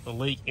a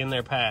leak in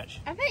their patch.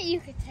 I bet you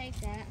could take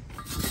that.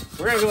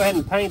 We're gonna go ahead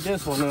and paint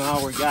this one and I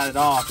already got it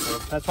off, so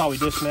that's why we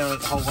dismounted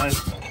it the whole way.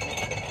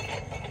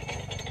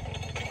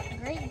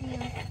 Great deal.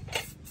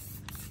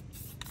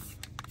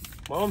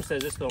 Mom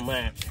says it's gonna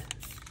match.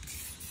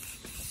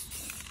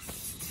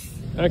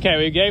 Okay,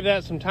 we gave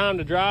that some time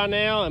to dry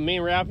now, and me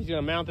and Ralphie's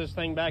gonna mount this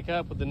thing back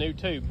up with the new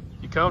tube.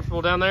 You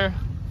comfortable down there?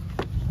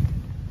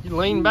 You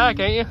lean back,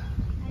 ain't you?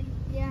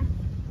 Yeah.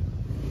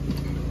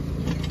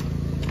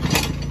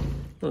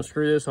 I'm gonna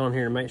screw this on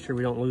here to make sure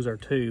we don't lose our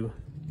tube.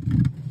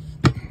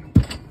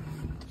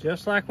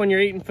 Just like when you're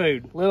eating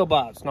food, little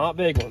bites, not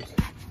big ones. There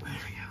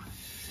we go.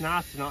 It's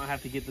nice to not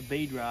have to get the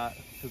bead right,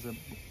 because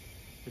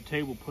the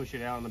tube will push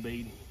it out on the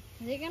bead.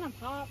 Is it gonna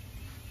pop?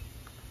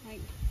 Like,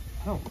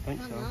 I don't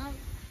think so. up?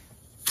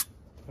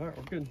 All right,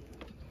 we're good.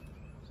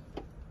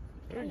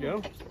 There you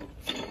go.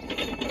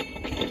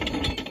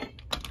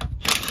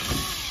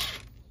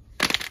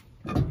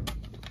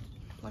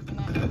 Looking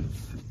at it.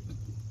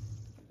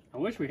 I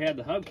wish we had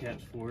the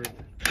hubcaps for it.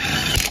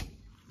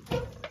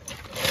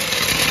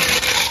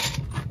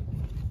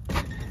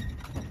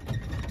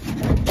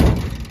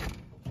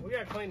 We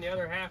gotta clean the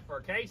other half of our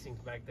casings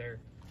back there.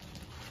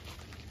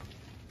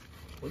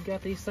 We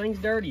got these things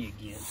dirty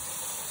again.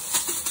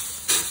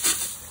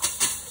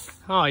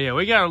 Oh yeah,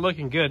 we got her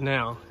looking good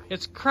now.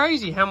 It's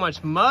crazy how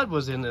much mud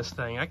was in this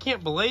thing. I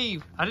can't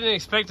believe, I didn't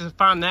expect to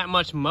find that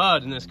much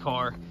mud in this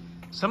car.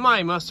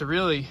 Somebody must have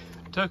really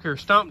took her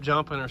stump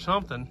jumping or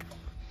something.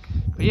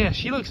 But yeah,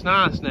 she looks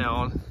nice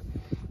now.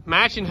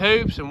 Matching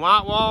hoops and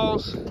white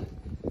walls.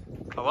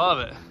 I love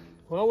it.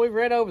 Well, we've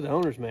read over the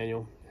owner's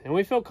manual and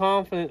we feel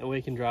confident that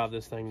we can drive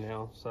this thing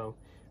now. So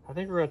I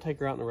think we're gonna take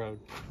her out on the road.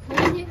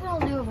 Can we do a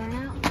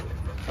burnout?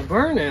 A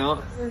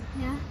burnout?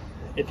 Yeah.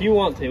 If you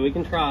want to, we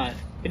can try it.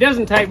 It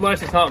doesn't take much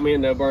to talk me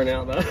into a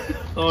burnout though,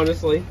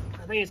 honestly.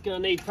 I think it's gonna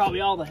need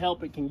probably all the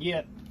help it can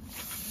get.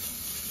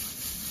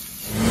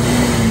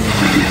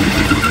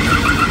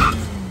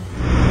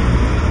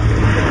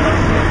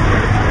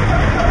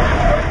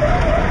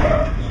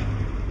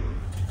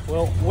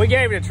 Well, we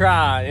gave it a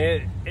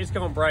try. It's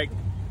gonna break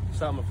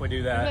something if we do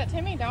Is that. that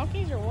Timmy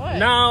Donkeys or what?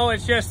 No,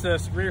 it's just the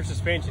rear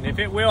suspension. If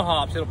it wheel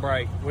hops, it'll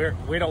break.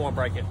 We don't want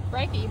to break it.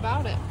 Break it, you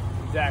bought it.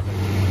 Exactly.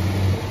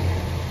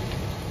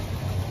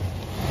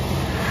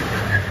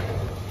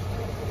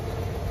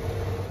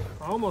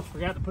 I almost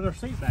forgot to put our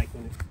seat back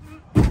in it.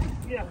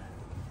 Yeah.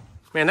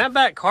 Man, that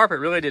back carpet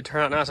really did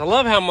turn out nice. I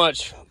love how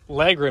much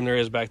leg room there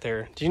is back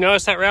there. Do you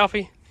notice that,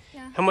 Ralphie?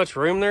 Yeah. How much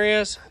room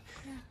there is?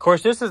 Yeah. Of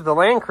course, this is the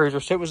Land Cruiser,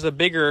 so it was the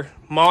bigger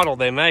model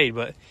they made,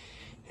 but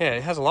yeah,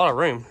 it has a lot of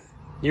room.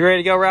 You ready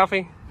to go,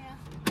 Ralphie?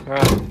 Yeah. All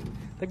right.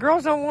 The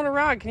girls don't want to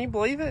ride. Can you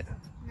believe it?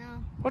 No.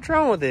 What's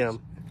wrong with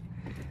them?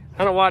 I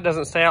don't know why it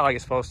doesn't stay out like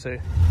it's supposed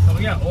to. So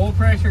we got oil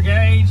pressure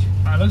gauge.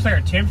 It looks like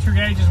our temperature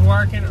gauge is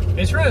working.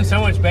 It's running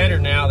so much better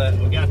now that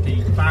we got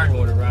the firing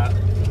order right.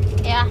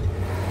 Yeah.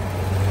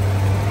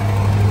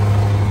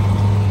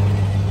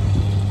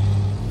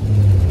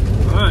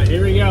 All right,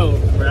 here we go,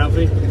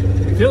 Ralphie.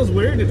 It feels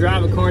weird to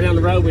drive a car down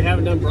the road we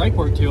haven't done brake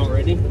work to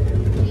already.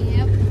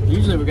 Yep.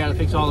 Usually we got to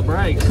fix all the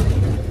brakes.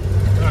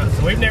 All right,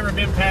 so we've never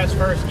been past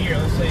first gear.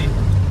 Let's see.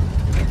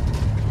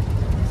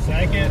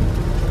 Second.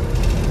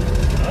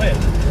 Oh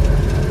yeah.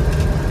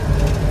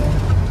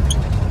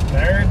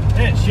 Third.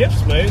 Man, it shifts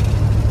smooth.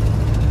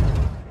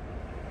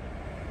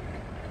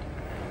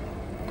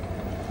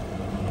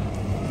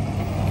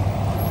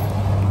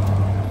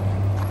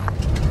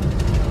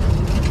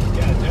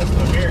 Got adjust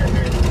my mirror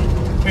here.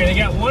 Man, they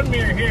got one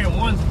mirror here and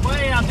one's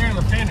way out there in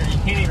the fender. You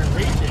can't even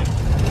reach it.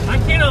 I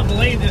cannot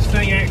believe this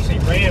thing actually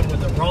ran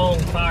with the wrong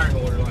firing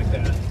order like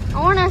that.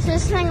 I wonder if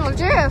this thing will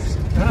drift.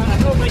 I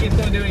don't think it's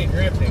going to do any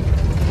drifting.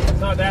 It's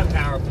not that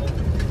powerful.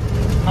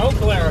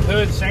 Hopefully our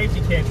hood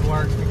safety catch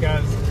works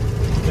because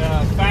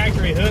the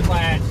factory hood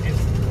latch is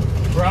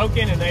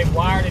broken and they've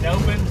wired it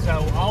open,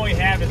 so all we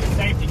have is a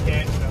safety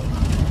catch. So.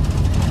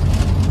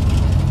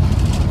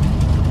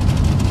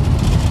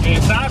 And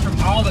aside from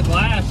all the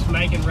glass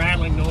making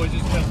rattling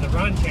noises because the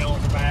run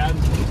channels are bad,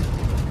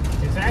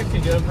 it's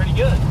actually doing pretty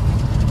good.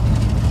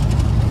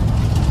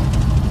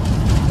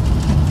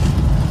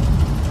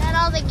 That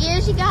all all the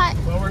gears you got?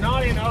 Well, we're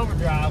not in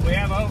overdrive. We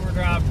have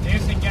overdrive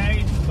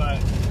disengaged,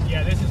 but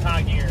yeah, this is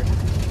high gear.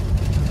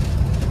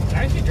 It's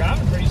actually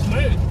driving pretty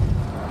smooth.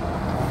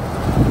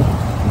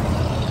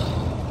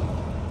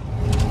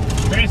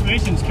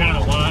 Transmission's kind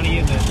of whiny,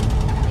 isn't it?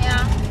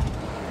 Yeah.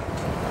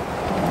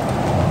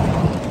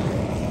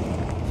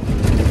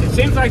 It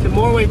seems like the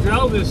more we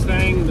drove this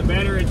thing, the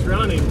better it's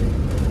running.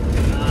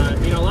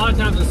 You know, a lot of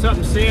times when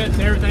something sits,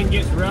 everything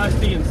gets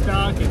rusty and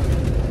stuck,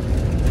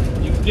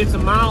 and you get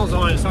some miles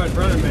on it, it starts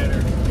running better.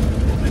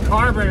 The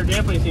carburetor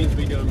definitely seems to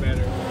be doing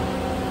better.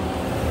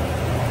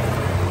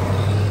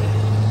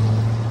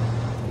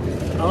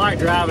 I like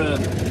driving a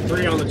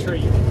 3 on the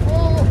tree.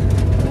 Well,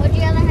 would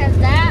you rather have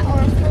that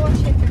or a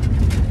 4-shifter?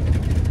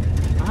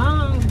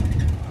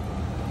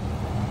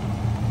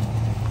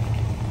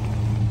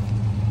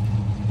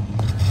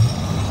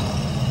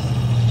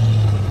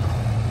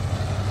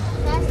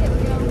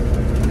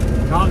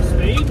 Top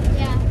speed?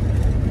 Yeah.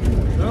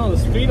 Oh, the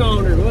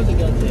speedometer, what's it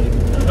got to?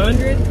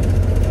 100?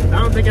 I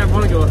don't think I'd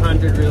want to go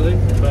 100 really,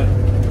 but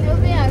It'll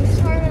be like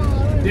swerving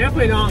all over.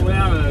 definitely not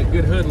without a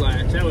good hood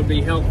latch. That would be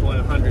helpful at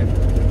 100.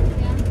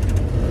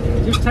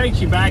 Yeah. It just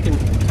takes you back in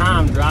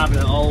time driving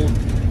an old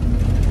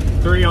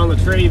 3 on the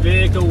tree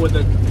vehicle with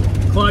the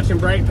clutch and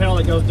brake pedal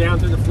that goes down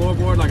through the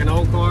floorboard like an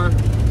old car.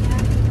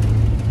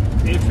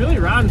 It's really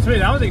riding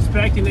smooth. I was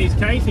expecting these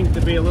casings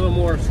to be a little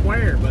more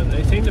square, but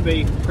they seem to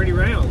be pretty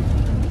round.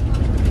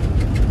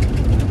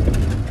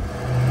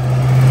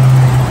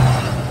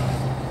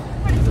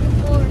 Put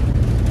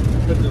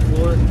it to the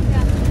floor.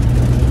 Yeah.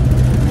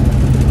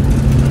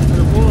 To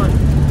the floor.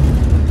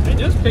 It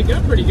does pick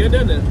up pretty good,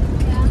 doesn't it?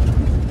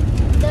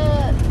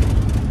 Yeah.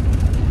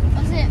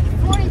 Was it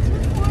 42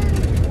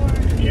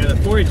 Ford? Yeah, the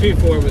 42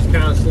 Ford was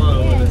kind of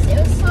slow. Yes, Wasn't it? it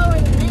was slower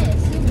than this.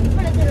 You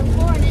put it to the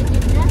floor and it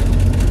did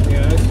nothing.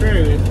 Yeah, that's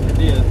true. It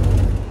did.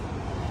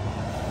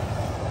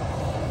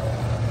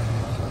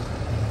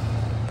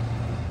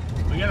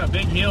 We got a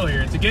big hill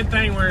here. It's a good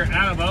thing we're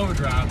out of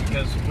overdrive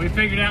because we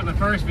figured out in the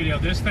first video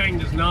this thing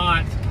does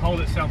not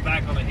hold itself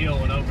back on the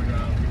hill in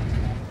overdrive.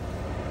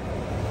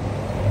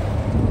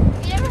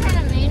 Have you ever had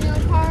a manual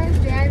car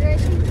drag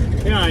racing?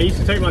 Yeah, I used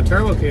to take my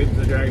turbo kit to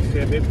the drag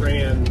strip. It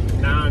ran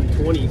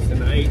 920s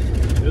and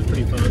 8s. It was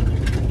pretty fun.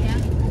 Yeah.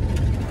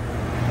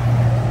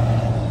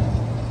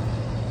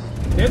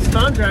 It's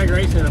fun drag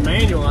racing in a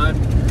manual.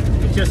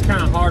 It's just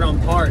kind of hard on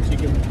parts. You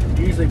can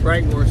usually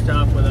break more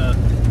stuff with a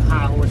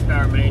high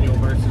horsepower manual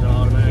versus an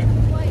automatic.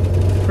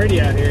 It's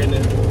pretty out here, isn't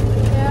it?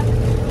 Yeah.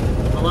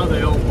 I love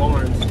the old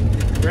barns.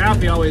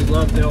 Ralphie always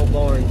loved the old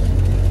barns.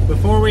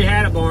 Before we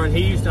had a barn, he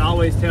used to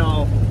always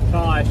tell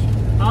Tosh,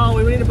 oh,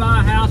 we need to buy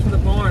a house with a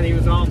barn. He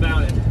was all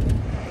about it.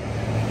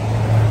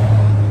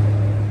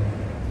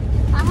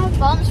 I have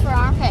bumps for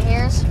armpit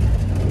hairs.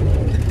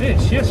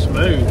 It's just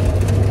smooth.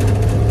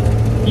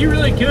 You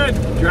really could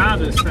drive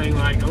this thing.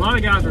 Like a lot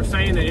of guys were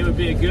saying that it would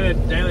be a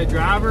good daily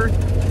driver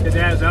because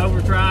it has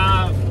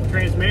overdrive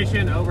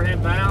transmission, overhead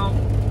valve,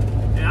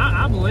 and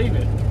I believe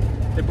it.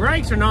 The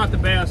brakes are not the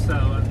best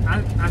though.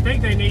 I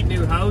think they need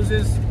new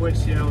hoses, which,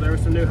 you know, there were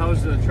some new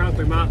hoses in the trunk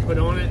we might put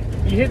on it.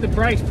 You hit the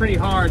brakes pretty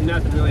hard,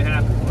 nothing really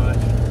happens much.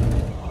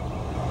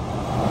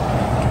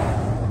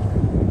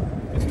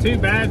 It's too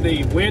bad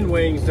the wind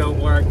wings don't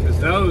work because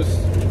those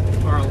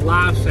are a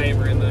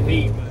lifesaver in the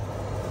heat.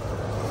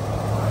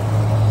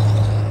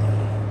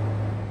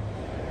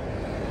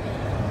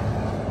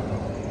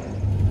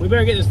 We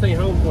better get this thing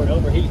home before it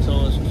overheats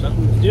on us or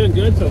something. It's doing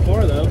good so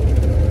far though.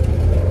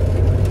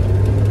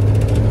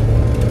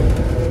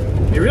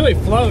 It really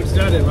floats,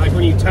 doesn't it? Like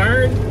when you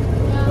turn,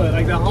 but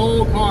like the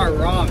whole car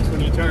rocks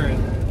when you turn.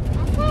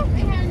 I thought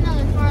we had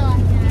another car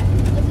like that.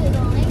 Was it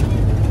the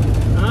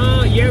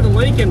Lincoln? Yeah, the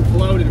Lincoln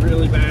floated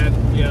really bad,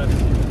 yes.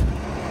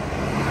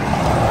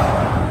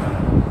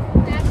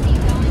 That's me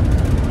going.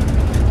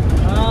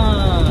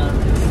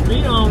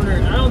 Speedometer,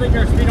 I don't think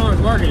our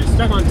speedometer's working. It's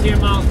stuck on 10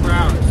 miles per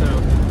hour, so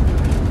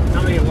I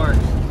don't think it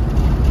works.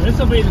 This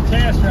will be the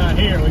test right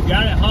here. We've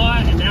got it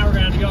hot, and now we're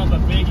going to go up a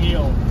big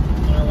hill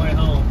on our way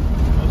home.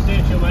 We'll see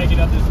if she'll make it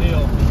up this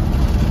hill.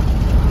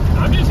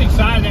 I'm just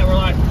excited that we're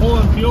like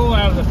pulling fuel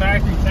out of the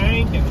factory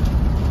tank, and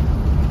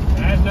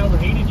it hasn't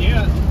overheated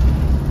yet.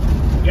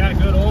 We got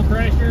good oil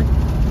pressure.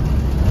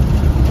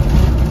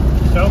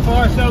 So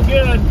far, so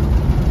good.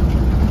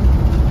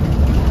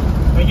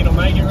 Think it'll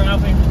make it,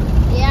 Ralphie?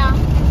 Yeah.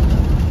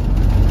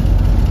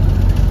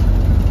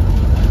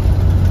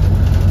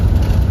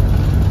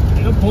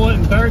 It'll pull it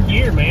in third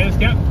gear, man. It's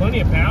got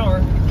plenty of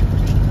power.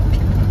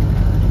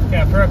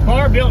 Yeah, for a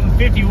car built in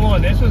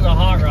 51, this was a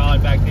hot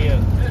rod back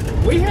then.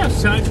 We have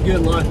such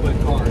good luck with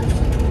cars.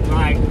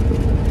 Like,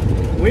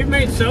 we've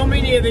made so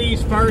many of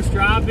these first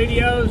drive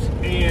videos,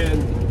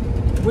 and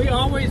we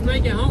always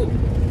make it home.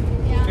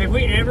 Yeah. Have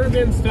we ever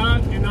been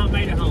stuck and not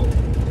made it home?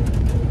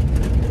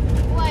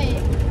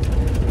 Wait.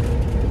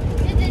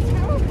 Did the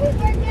turbo boot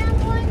break down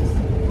once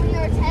when you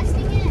were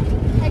testing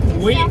it? Like to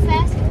see how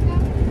fast it would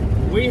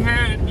go? We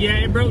had,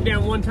 yeah, it broke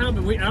down one time,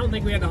 but I don't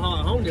think we had to haul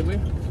it home, did we?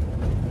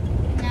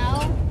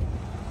 No.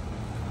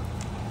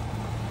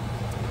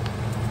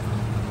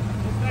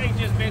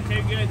 just been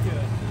too good to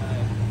us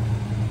today.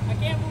 I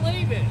can't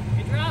believe it.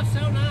 It drives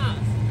so nice.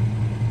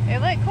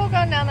 It looked cool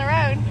going down the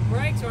road. The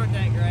brakes aren't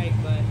that great,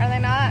 but Are they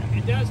not?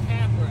 it does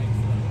half brakes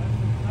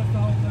though. That's the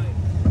whole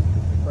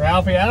thing.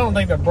 Ralphie, I don't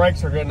think the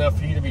brakes are good enough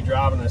for you to be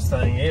driving this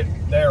thing.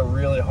 They're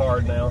really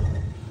hard now.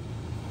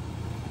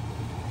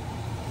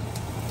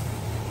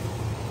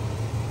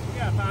 We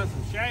gotta find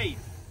some shade.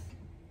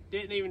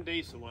 Didn't even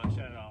diesel when I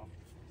shut it off.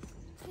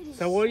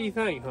 So what do you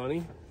think,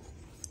 honey?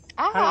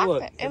 I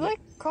like it. It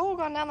looked cool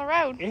going down the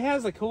road. It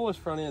has the coolest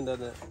front end,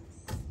 doesn't it?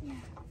 Yeah.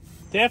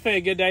 Definitely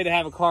a good day to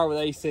have a car with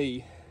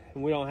AC.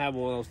 And we don't have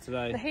one of those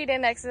today. The heat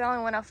index is only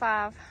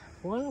 105.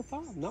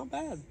 105, not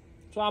bad.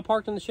 That's why I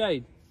parked in the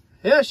shade.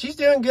 Yeah, she's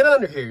doing good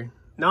under here.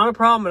 Not a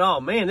problem at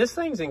all. Man, this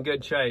thing's in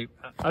good shape.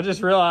 I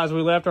just realized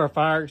we left our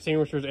fire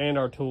extinguishers and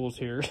our tools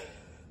here.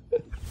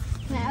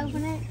 Can I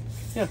open it?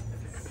 Yeah.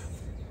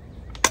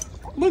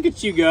 Look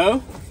at you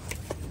go.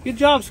 Good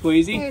job,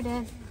 Squeezy. Here it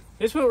is.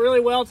 This went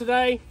really well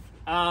today.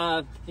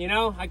 You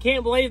know, I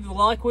can't believe the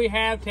luck we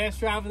have test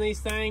driving these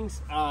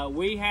things.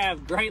 We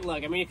have great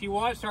luck. I mean, if you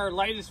watched our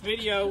latest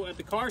video at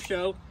the car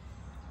show,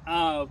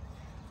 I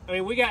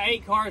mean, we got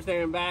 8 cars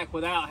there and back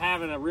without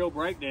having a real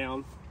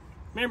breakdown.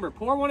 Remember,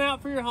 pour one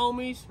out for your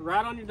homies,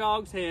 right on your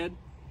dog's head.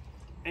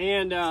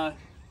 And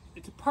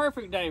it's a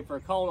perfect day for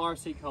a cold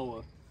RC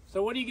Cola.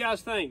 So what do you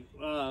guys think?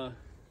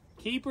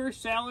 Keeper,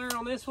 seller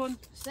on this one?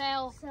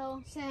 Sell.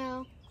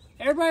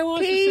 Everybody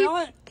wants to sell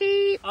it?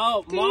 Keep.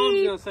 Oh,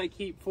 Mom's gonna say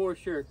keep for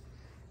sure.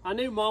 I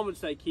knew Mom would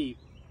say keep.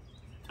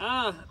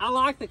 I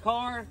like the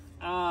car.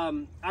 I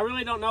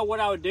really don't know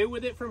what I would do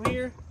with it from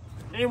here.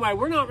 Anyway,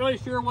 we're not really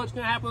sure what's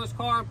gonna happen with this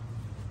car.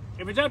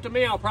 If it's up to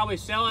me, I'll probably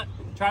sell it,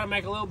 try to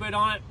make a little bit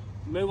on it,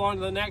 move on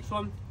to the next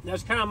one.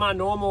 That's kind of my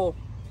normal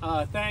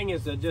thing,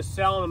 is to just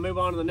sell them and move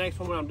on to the next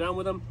one when I'm done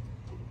with them.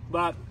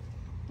 But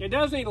it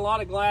does need a lot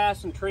of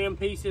glass and trim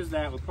pieces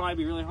that would probably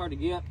be really hard to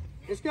get.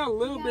 It's got a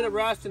little bit of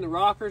rust in the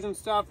rockers and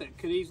stuff that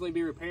could easily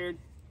be repaired.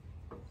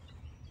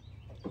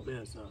 Man,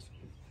 it's nice.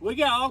 We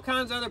got all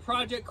kinds of other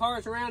project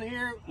cars around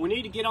here. We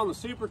need to get on the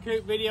Super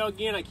Coupe video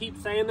again. I keep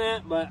saying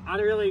that, but I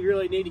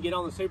really need to get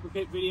on the Super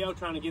Coupe video,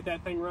 trying to get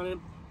that thing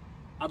running.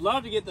 I'd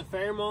love to get the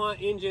Fairmont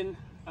engine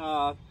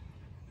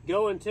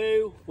going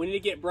too. We need to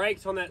get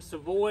brakes on that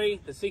Savoy,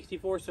 the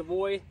 64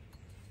 Savoy.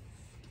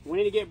 We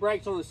need to get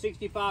brakes on the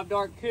 65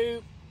 Dark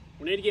Coupe.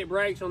 We need to get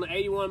brakes on the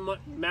 81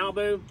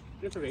 Malibu.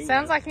 Okay,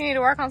 Sounds like you need to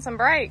work on some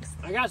brakes.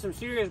 I got some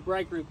serious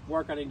brake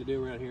work I need to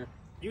do around here.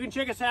 You can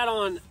check us out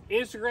on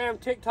Instagram,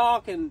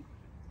 TikTok, and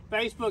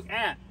Facebook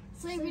at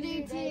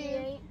Sleepy-Doo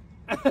 88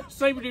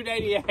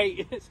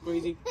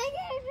 Squeezy.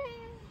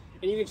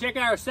 And you can check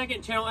out our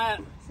second channel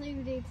at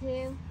Sleepy-Doo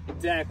 2.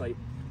 Exactly.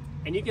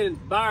 And you can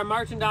buy our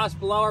merchandise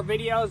below our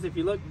videos if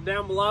you look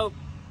down below.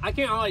 I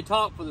can't really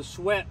talk for the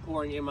sweat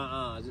pouring in my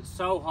eyes. It's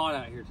so hot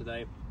out here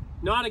today.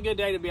 Not a good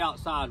day to be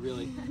outside,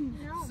 really.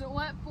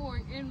 Sweat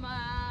pouring in my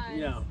eyes.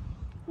 Yeah.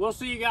 We'll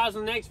see you guys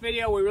in the next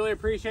video. We really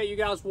appreciate you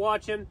guys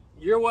watching.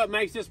 You're what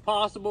makes this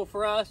possible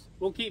for us.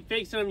 We'll keep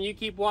fixing them. You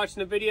keep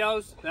watching the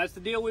videos. That's the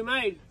deal we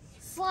made.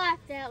 Slap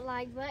that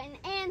like button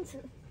and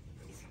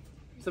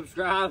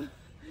Subscribe.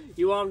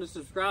 You want them to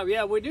subscribe?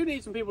 Yeah, we do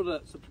need some people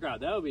to subscribe.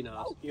 That would be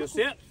nice. You go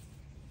sit.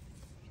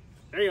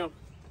 There you go.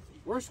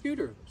 Where's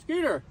Scooter?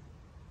 Scooter,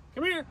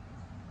 come here.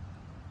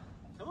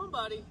 Come on,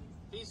 buddy.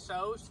 He's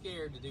so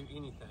scared to do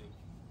anything.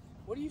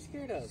 What are you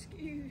scared of?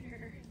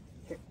 Scooter.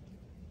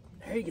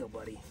 There you go,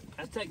 buddy.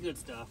 That's that good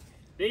stuff.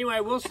 Anyway,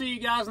 we'll see you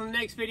guys in the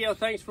next video.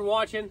 Thanks for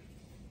watching.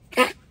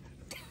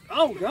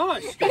 Oh,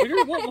 gosh,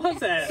 Scooter, what was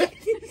that?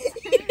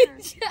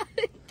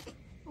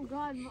 oh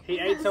God. He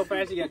ate so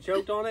fast he got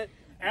choked on it.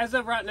 As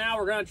of right now,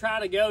 we're going to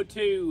try to go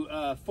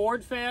to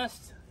Ford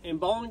Fest in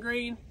Bowling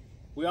Green.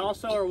 We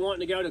also are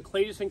wanting to go to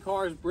Cletus and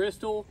Cars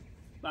Bristol.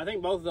 I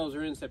think both of those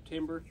are in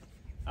September.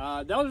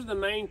 Those are the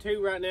main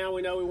 2 right now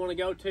we know we want to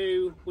go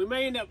to. We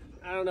may end up,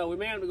 I don't know, we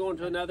may end up going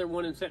to another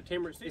one in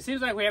September. It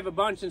seems like we have a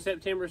bunch in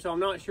September, so I'm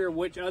not sure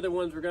which other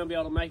ones we're going to be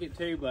able to make it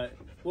to, but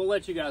we'll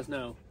let you guys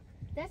know.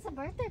 That's a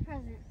birthday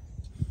present.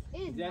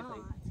 It is Exactly.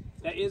 not.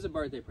 That is a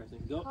birthday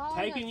present.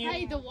 Taking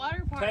Hey, the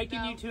water park,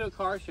 you to a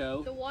car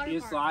show The water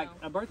is park, like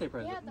though. a birthday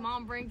present. Yeah,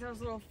 Mom brings those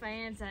little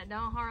fans that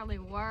don't hardly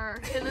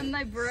work, and then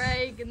they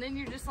break, and then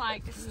you're just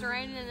like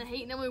straining in the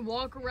heat, and then we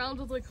walk around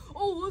just like,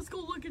 oh, let's go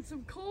look at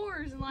some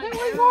cars, and like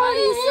We've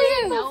already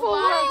seen them before.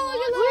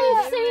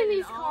 We've seen seen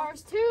these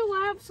cars 2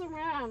 laps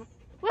around.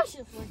 Let's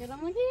just look at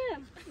them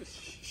again.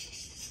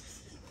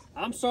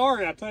 I'm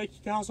sorry I take you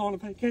guys on a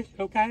vacation,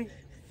 okay?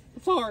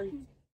 I'm sorry.